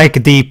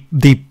unlike the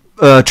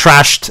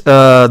trashed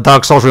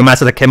Dark Souls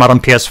remaster that came out on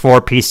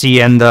PS4,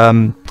 PC, and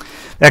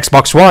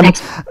Xbox One,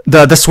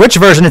 the Switch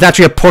version is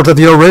actually a port of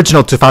the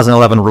original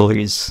 2011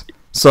 release.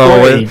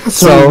 So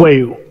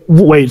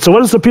Wait, so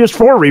what does the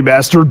PS4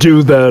 remaster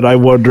do then, I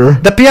wonder?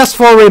 the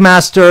PS4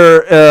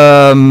 remaster,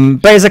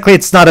 basically,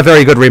 it's not a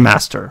very good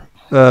remaster.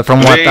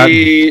 From what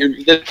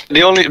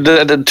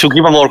To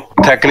give a more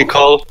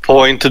technical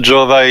point,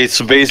 Jova, it's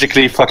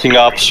basically fucking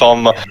up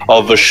some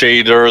of the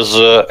shaders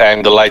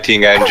and the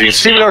lighting engine,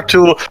 similar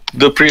to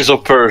the Prince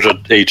of Persia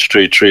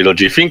H3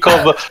 trilogy. Think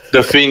of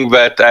the things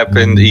that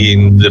happened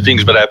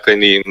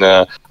in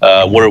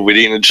War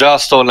Within,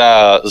 just on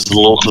a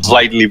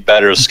slightly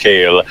better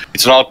scale.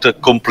 It's not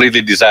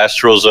completely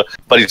disastrous,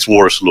 but it's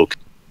worse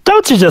looking.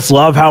 Don't you just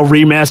love how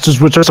remasters,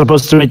 which are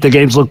supposed to make the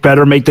games look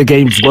better, make the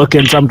games look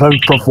and sometimes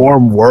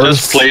perform worse?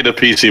 Just play the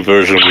PC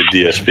version with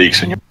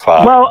DSPs and you're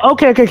fine. Well,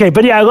 okay,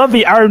 but yeah, I love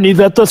the irony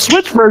that the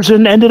Switch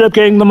version ended up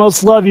getting the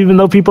most love, even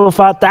though people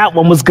thought that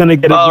one was going to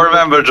get. Well,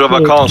 remember,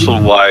 Java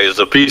console-wise,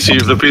 the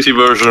PC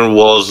version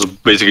was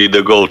basically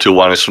the go-to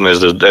one as soon as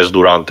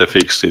Durante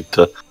fixed it.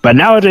 But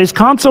nowadays,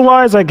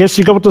 console-wise, I guess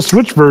you go with the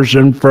Switch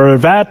version for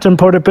that and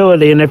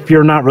portability. And if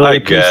you're not really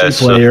a PC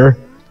player.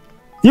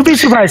 You'd be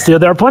surprised, too.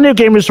 There are plenty of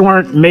gamers who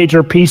aren't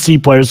major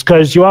PC players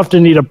because you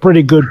often need a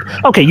pretty good...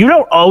 Okay, you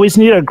don't always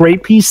need a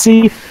great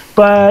PC,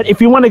 but if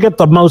you want to get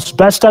the most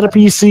best out of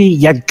PC,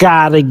 you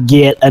gotta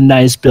get a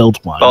nice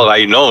built one. Well,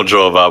 I know,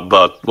 Jova,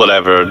 but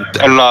whatever.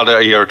 I'm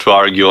not here to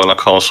argue on a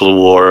console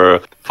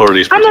war for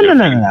this particular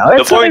thing. No.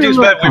 The point is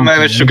that we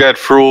managed to get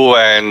through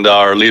and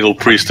our little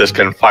priestess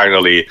can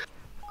finally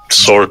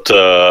sort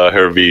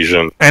her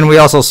vision. And we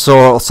also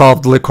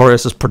solved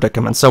Licorius's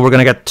predicament, so we're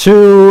gonna get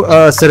 2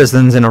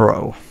 citizens in a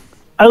row.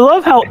 I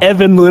love how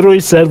Evan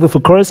literally said with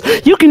Licorius,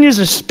 you can use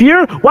a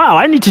spear? Wow,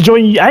 I need to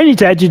join you. I need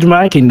to add you to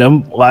my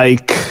kingdom.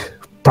 Like,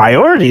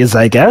 priorities,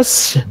 I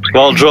guess.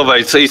 Well, Jova,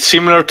 it's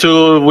similar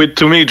to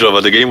me,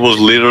 Jova. The game was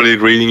literally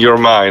reading your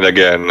mind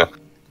again.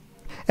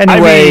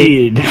 Anyway, I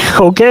mean,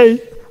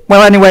 okay.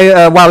 Well, anyway,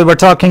 while we were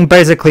talking,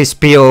 basically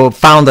Spelo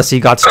found the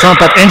sea god's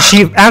trumpet, and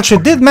she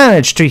actually did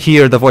manage to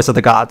hear the voice of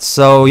the gods.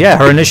 So yeah,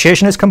 her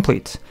initiation is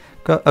complete.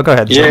 Go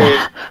ahead.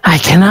 Yeah. I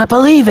cannot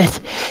believe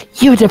it.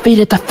 You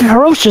defeated the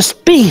ferocious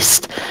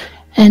beast.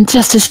 And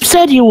just as you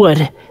said you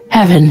would.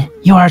 Heaven,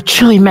 you are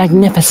truly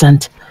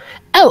magnificent.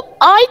 Oh,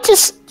 I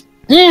just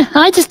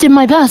did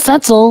my best,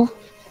 that's all.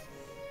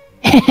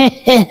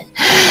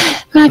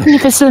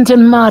 Magnificent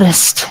and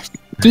modest.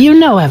 Do you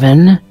know,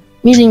 Evan,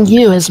 meeting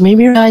you has made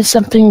me realize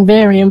something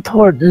very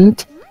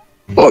important.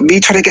 What, me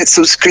trying to get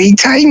some screen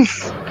time?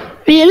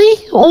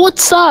 Really?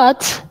 What's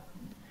that?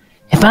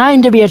 If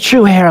I'm to be a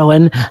true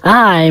heroine,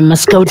 I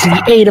must go to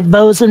the aid of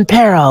those in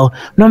peril,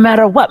 no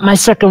matter what my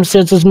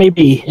circumstances may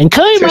be. And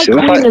killing my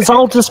queen is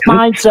all just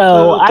fine,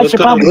 so I should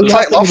probably be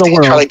out of the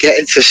world. Trying to get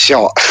into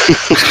shot.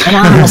 And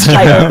I must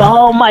fight with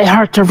all my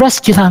heart to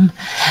rescue them.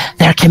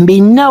 There can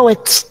be no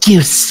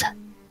excuse.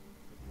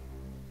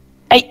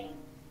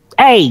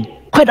 Hey,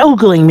 quit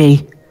ogling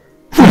me.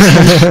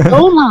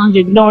 So long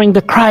ignoring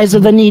the cries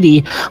of the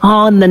needy,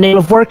 all in the name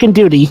of work and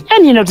duty,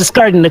 and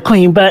discarding the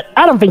queen, but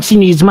I don't think she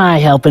needs my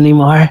help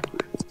anymore.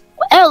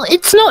 Well,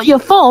 it's not your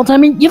fault. I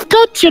mean, you've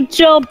got your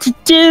job to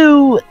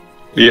do.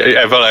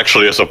 Yeah, Evan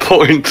actually has a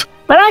point.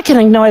 But I can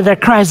ignore their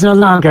cries no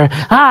longer.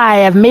 I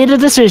have made a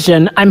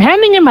decision. I'm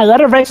handing in my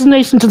letter of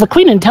resignation to the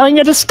queen and telling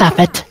her to stop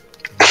it.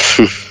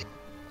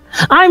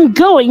 I'm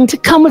going to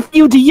come with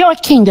you to your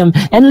kingdom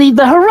and lead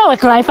the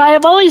heroic life I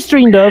have always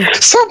dreamed of.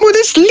 Someone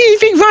is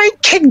leaving my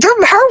kingdom.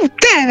 How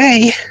dare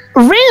they?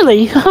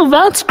 Really? Oh,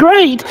 that's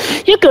great.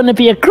 You're going to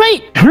be a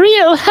great,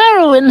 real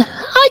heroine.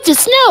 I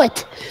just know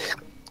it.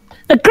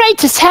 The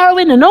greatest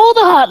heroine in all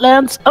the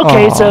Heartlands.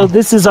 Okay, so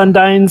this is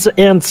Undyne's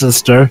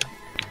ancestor.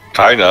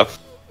 Kind of.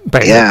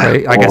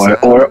 Basically, I guess.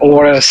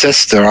 Or a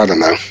sister, I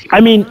don't know.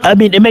 I mean,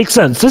 it makes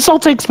sense. This all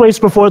takes place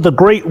before the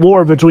Great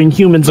War between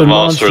humans and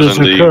monsters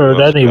occurred,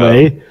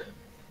 anyway.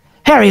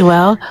 Very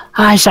well.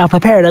 I shall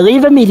prepare to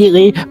leave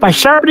immediately by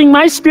sharpening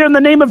my spear in the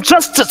name of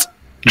justice.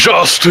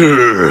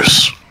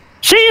 Justice!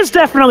 She is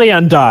definitely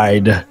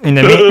undyed. In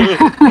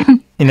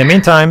the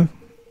meantime,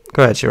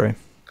 go ahead, Shuri.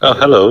 Oh,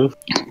 hello.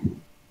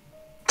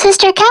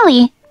 Sister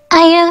Kelly,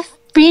 I have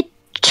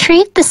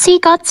retrieved the sea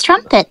god's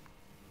trumpet.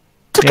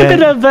 Took a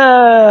bit of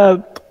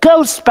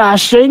ghost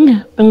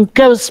bashing and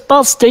ghost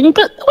busting,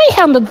 but we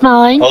handled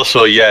mine.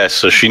 Also,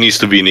 yes, she needs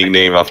to be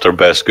nicknamed after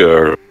Best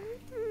Girl.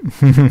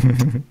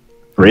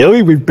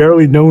 Really? We've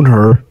barely known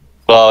her.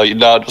 Well,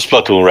 no,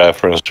 Splatoon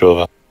reference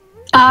to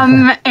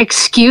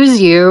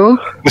Excuse you.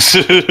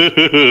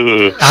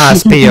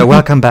 Spelo,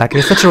 welcome back.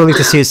 It's such a relief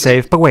to see you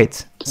safe. But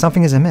wait,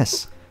 something is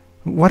amiss.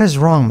 What is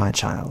wrong, my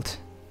child?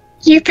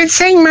 You've been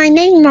saying my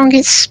name wrong.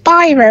 It's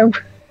Spyro.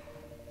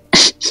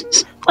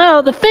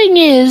 Well, the thing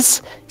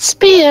is,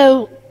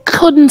 Spelo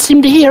couldn't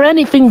seem to hear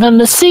anything from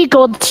the sea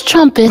god's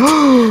trumpet.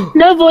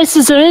 No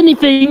voices or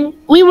anything.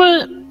 We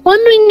were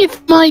wondering if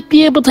you might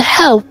be able to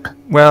help.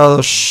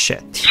 Well,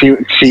 shit.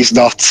 She's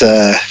not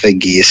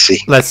thingy, you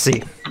see. Let's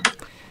see.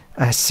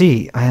 I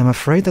see. I am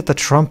afraid that the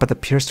trumpet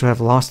appears to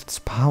have lost its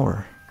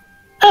power.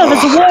 Oh,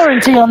 there's a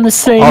warranty on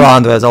this thing. Hold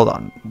on, Hold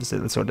on.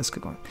 Let's sort this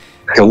going.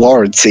 A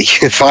warranty.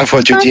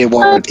 500-year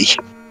warranty.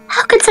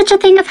 How could such a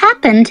thing have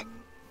happened?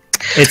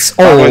 It's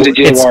old.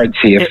 500-year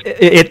warranty.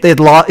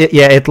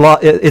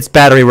 Its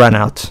battery ran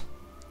out.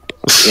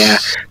 Yeah.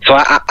 So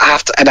I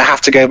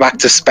have to go back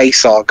to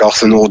Space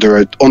Argos and order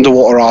an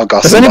underwater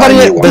Argos. Does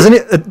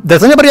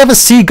anybody have a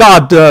Sea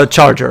God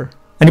charger?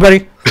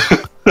 Anybody?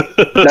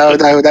 No.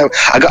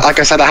 Like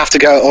I said, I have to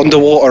go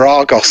underwater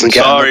Argos and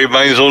get. Sorry,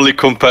 mine's only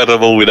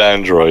compatible with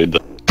Android.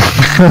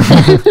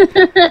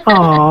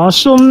 Aw,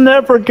 she'll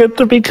never get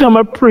to become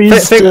a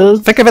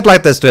priestess. Think of it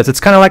like this, dudes. It's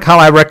kind of like how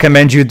I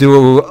recommend you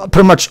do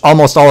pretty much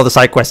almost all of the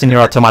side quests in Nier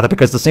Automata,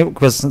 because the side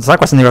quests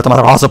in Nier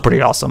Automata are also pretty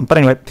awesome. But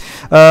anyway,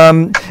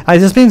 I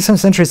just being some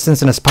centuries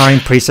since an aspiring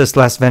priestess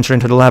last venture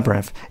into the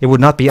labyrinth, it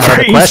would not be out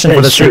of the question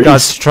for the Sea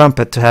God's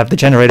trumpet to have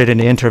degenerated in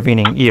the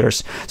intervening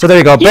years. So there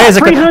you go. Yeah,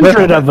 basically,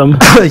 300 of them.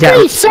 Yeah.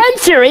 3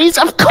 centuries,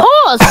 of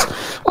course.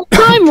 Well,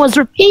 time was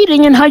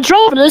repeating in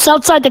Hydropolis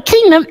outside the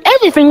kingdom.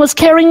 Everything was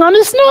carrying on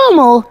as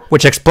normal.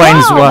 Which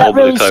explains That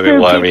really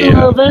screwed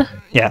people over.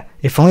 Yeah,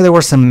 if only there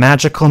were some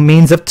magical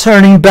means of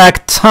turning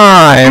back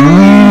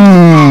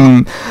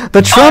time.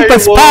 The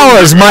trumpet's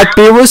powers might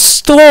be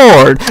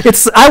restored.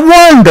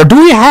 I wonder,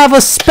 do we have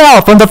a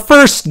spell from the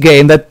first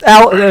game that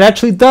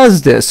actually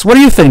does this? What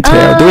do you think,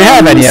 Taylor? Do we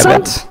have any of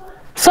it?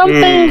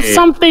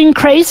 Something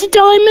crazy,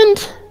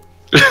 Diamond?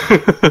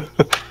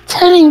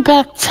 Turning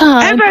back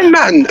time.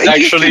 Man,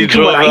 Actually,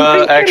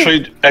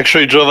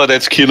 Jova,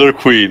 that's Killer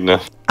Queen.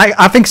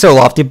 I think so,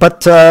 Lofty,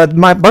 but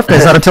my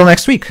birthday's not until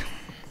next week.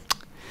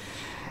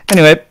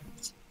 Anyway.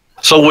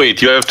 So wait,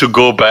 you have to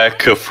go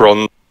back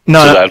from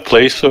that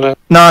place? No.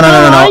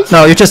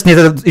 You just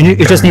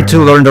need to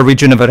learn the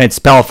regenerate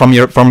spell from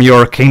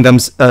your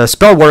kingdom's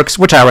spell works,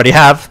 which I already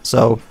have.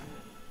 So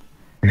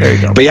there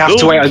you go. But you have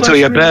to wait until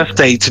your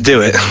birthday to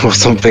do it, or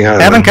something.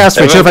 Haven't cast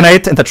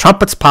rejuvenate, and the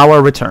trumpet's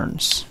power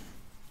returns.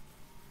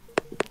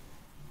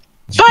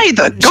 By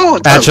the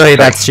god! Actually,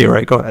 that's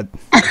Shiro. Go ahead.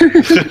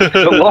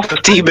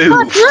 Lofty Oh,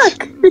 move.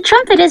 look, the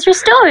trumpet is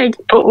restored.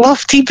 But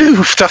Lofty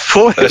moved. I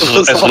thought it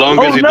was As long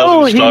as it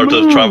doesn't start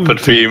a trumpet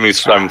theme,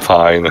 I'm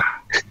fine.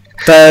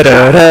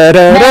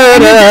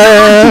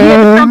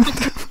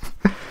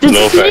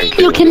 No, thank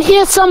You can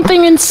hear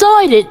something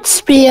inside it,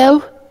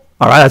 Speo.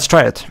 Alright, let's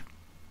try it.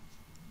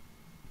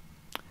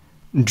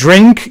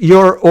 Drink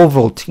your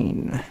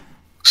Ovaltine.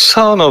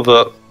 Son of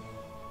a...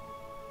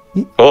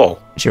 Oh.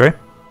 Sure?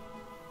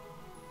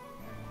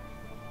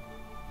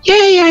 Yeah,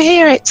 I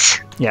hear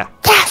it. Yeah.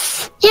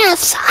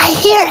 Yes, I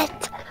hear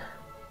it.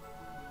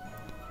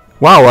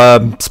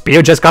 Wow,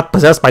 Spear just got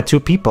possessed by 2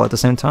 people at the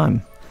same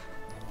time.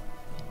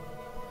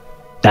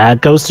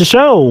 That goes to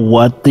show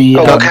what the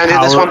can I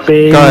do this power one? of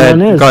being Go ahead,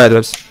 one is. go ahead,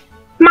 Lips.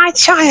 My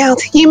child,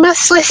 you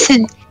must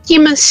listen. You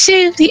must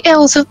soothe the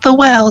ills of the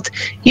world.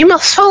 You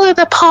must follow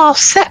the path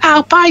set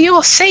out by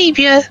your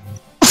savior.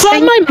 Is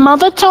that my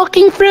mother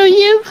talking through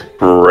you?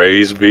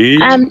 Praise be.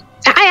 I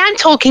am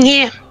talking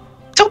here.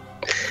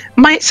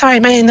 Sorry,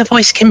 my inner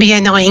voice can be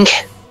annoying.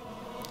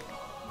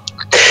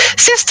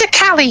 Sister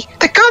Callie,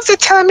 the gods are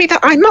telling me that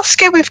I must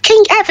go with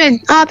King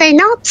Evan, are they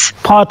not?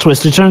 Plot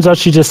twist, it turns out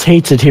she just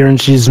hates it here and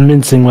she's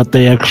mincing what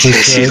they actually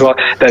say. She's like,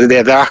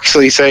 they're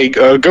actually saying,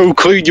 go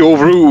clean your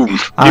room.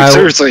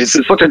 Seriously, it's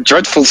in such a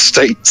dreadful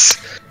state.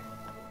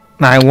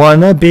 I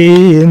wanna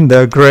be in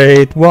the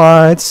great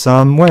white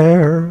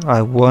somewhere.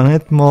 I want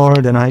it more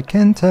than I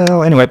can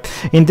tell. Anyway,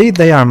 indeed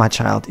they are, my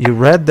child. You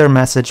read their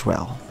message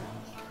well.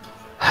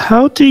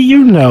 How do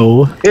you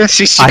know? Yes,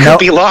 she I could know-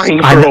 be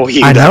lying I for know, all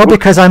you I know know.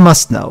 because I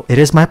must know. It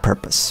is my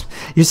purpose.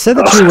 You said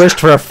that you wished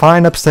for a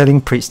fine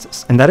upsetting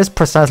priestess, and that is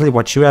precisely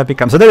what you have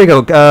become. So there you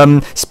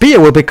go. Spear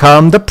will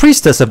become the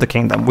priestess of the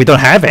kingdom. We don't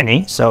have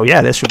any, so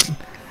yeah, this should...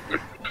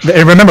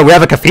 And remember, we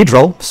have a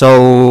cathedral,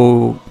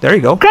 so there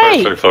you go.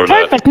 Great! Perfect for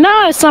that. Perfect!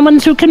 Now I have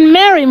someone who can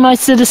marry my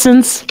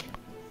citizens.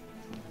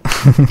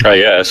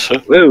 Yes.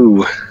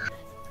 Ooh.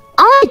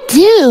 I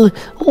do.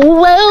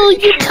 Well,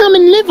 you come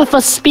and live with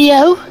us,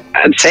 Speo.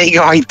 And saying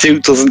I do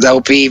doesn't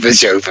help either,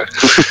 Jova.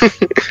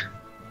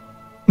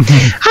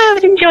 I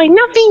would enjoy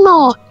nothing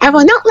more. I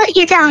will not let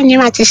you down,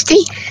 Your Majesty.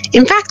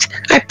 In fact,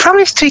 I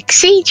promise to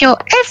exceed your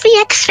every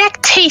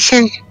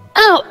expectation.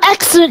 Oh,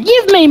 excellent!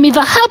 You've made me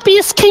the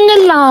happiest king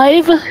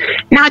alive!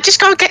 Now just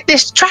go get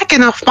this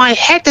dragon off my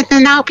head and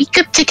then I'll be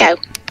good to go.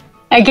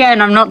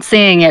 Again, I'm not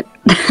seeing it.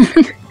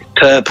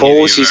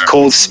 Purple, she's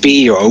called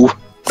Spiro.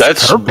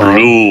 That's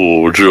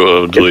blue,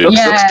 Dweeb.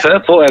 Yeah. Looks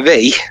purple to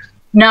me.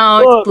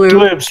 No,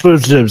 it's blue.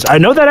 Dibs. I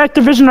know that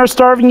Activision are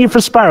starving you for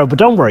Spyro, but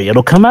don't worry,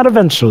 it'll come out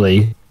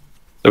eventually.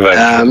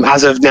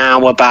 As of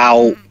now,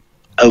 about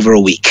over a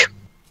week.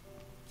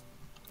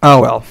 Oh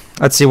well,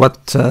 let's see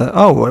what...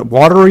 a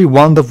watery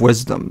wand of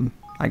wisdom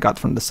I got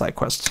from the side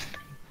quest.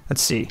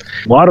 Let's see.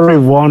 Watery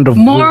wand of...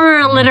 More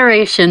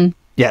alliteration.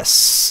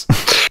 Yes.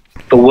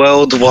 The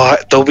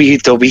worldwide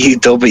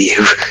WWW.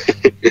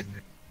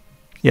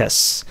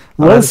 Yes.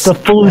 What's the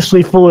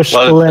foolishly foolish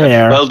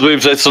glare? Well,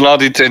 Dweebs, it's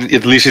not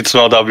at least it's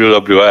not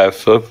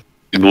WWF.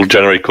 It will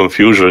generate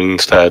confusion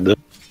instead.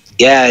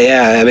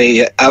 Yeah. I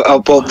mean,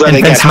 well, then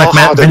again, Vince how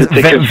hard is it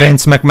to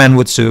Vince McMahon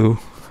would sue.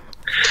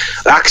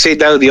 Actually,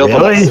 no, the other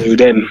one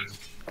sued him.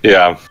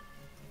 Yeah.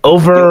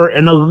 Over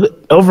an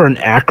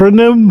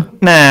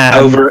acronym?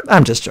 Nah,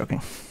 I'm just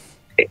joking.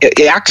 It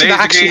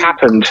actually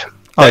happened.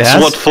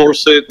 That's what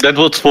forced it. That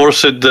what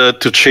forced it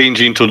to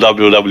change into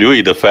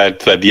WWE. The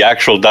fact that the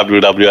actual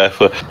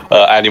WWF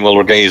animal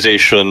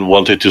organization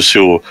wanted to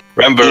sue.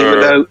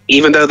 Remember,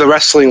 even though the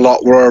wrestling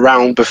lot were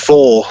around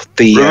before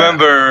the.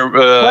 Remember,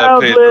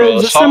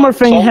 Pedro, some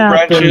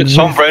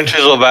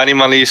branches of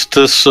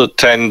animalistas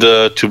tend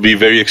to be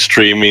very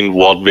extreme in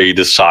what they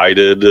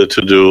decided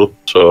to do.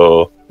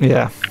 So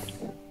yeah.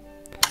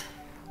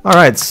 All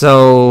right.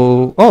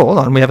 So, hold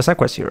on. We have a side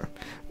quest here.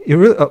 You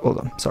really? Oh, hold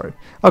on. Sorry.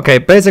 Okay.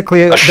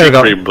 Basically, there you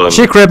go. ribbon.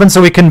 Chic ribbon,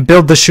 so we can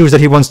build the shoes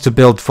that he wants to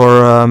build for.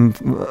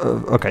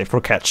 Okay,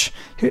 for Catch.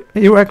 Here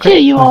you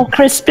are,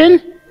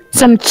 Crispin.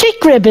 Some chick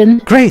ribbon.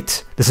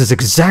 Great. This is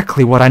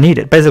exactly what I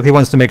needed. Basically, he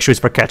wants to make shoes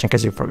for Catch, in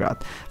case you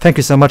forgot. Thank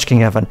you so much,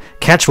 King Evan.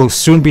 Catch will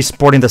soon be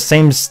sporting the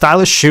same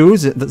stylish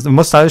shoes, the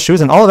most stylish shoes,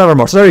 and all of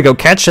Evermore. So there you go.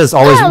 Catch has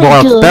always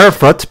worn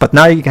barefoot, but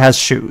now he has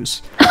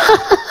shoes.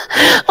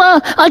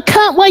 Well, I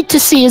can't wait to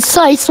see his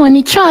sights when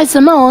he tries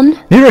them on.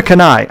 Neither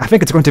can I. I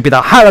think it's going to be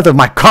the highlight of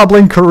my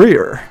cobbling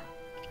career.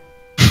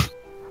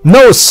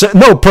 No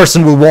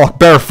person will walk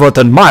barefoot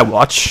on my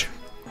watch.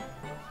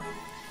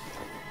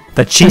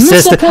 The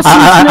cheesest.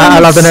 I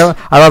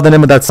love the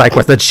name of that side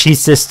quest. The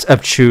cheesest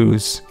of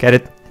shoes. Get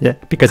it? Yeah,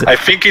 because I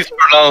think it's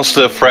pronounced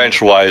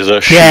French-wise.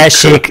 Yeah,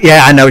 chic.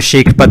 Yeah, I know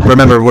chic, but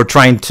remember, we're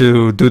trying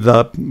to do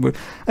the...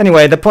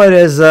 Anyway, the point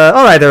is,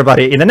 alright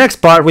everybody, in the next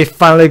part, we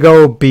finally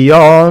go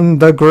beyond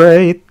the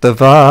Great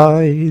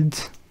Divide.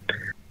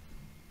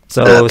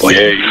 So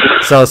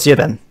see you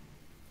then.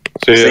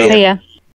 See ya. See ya.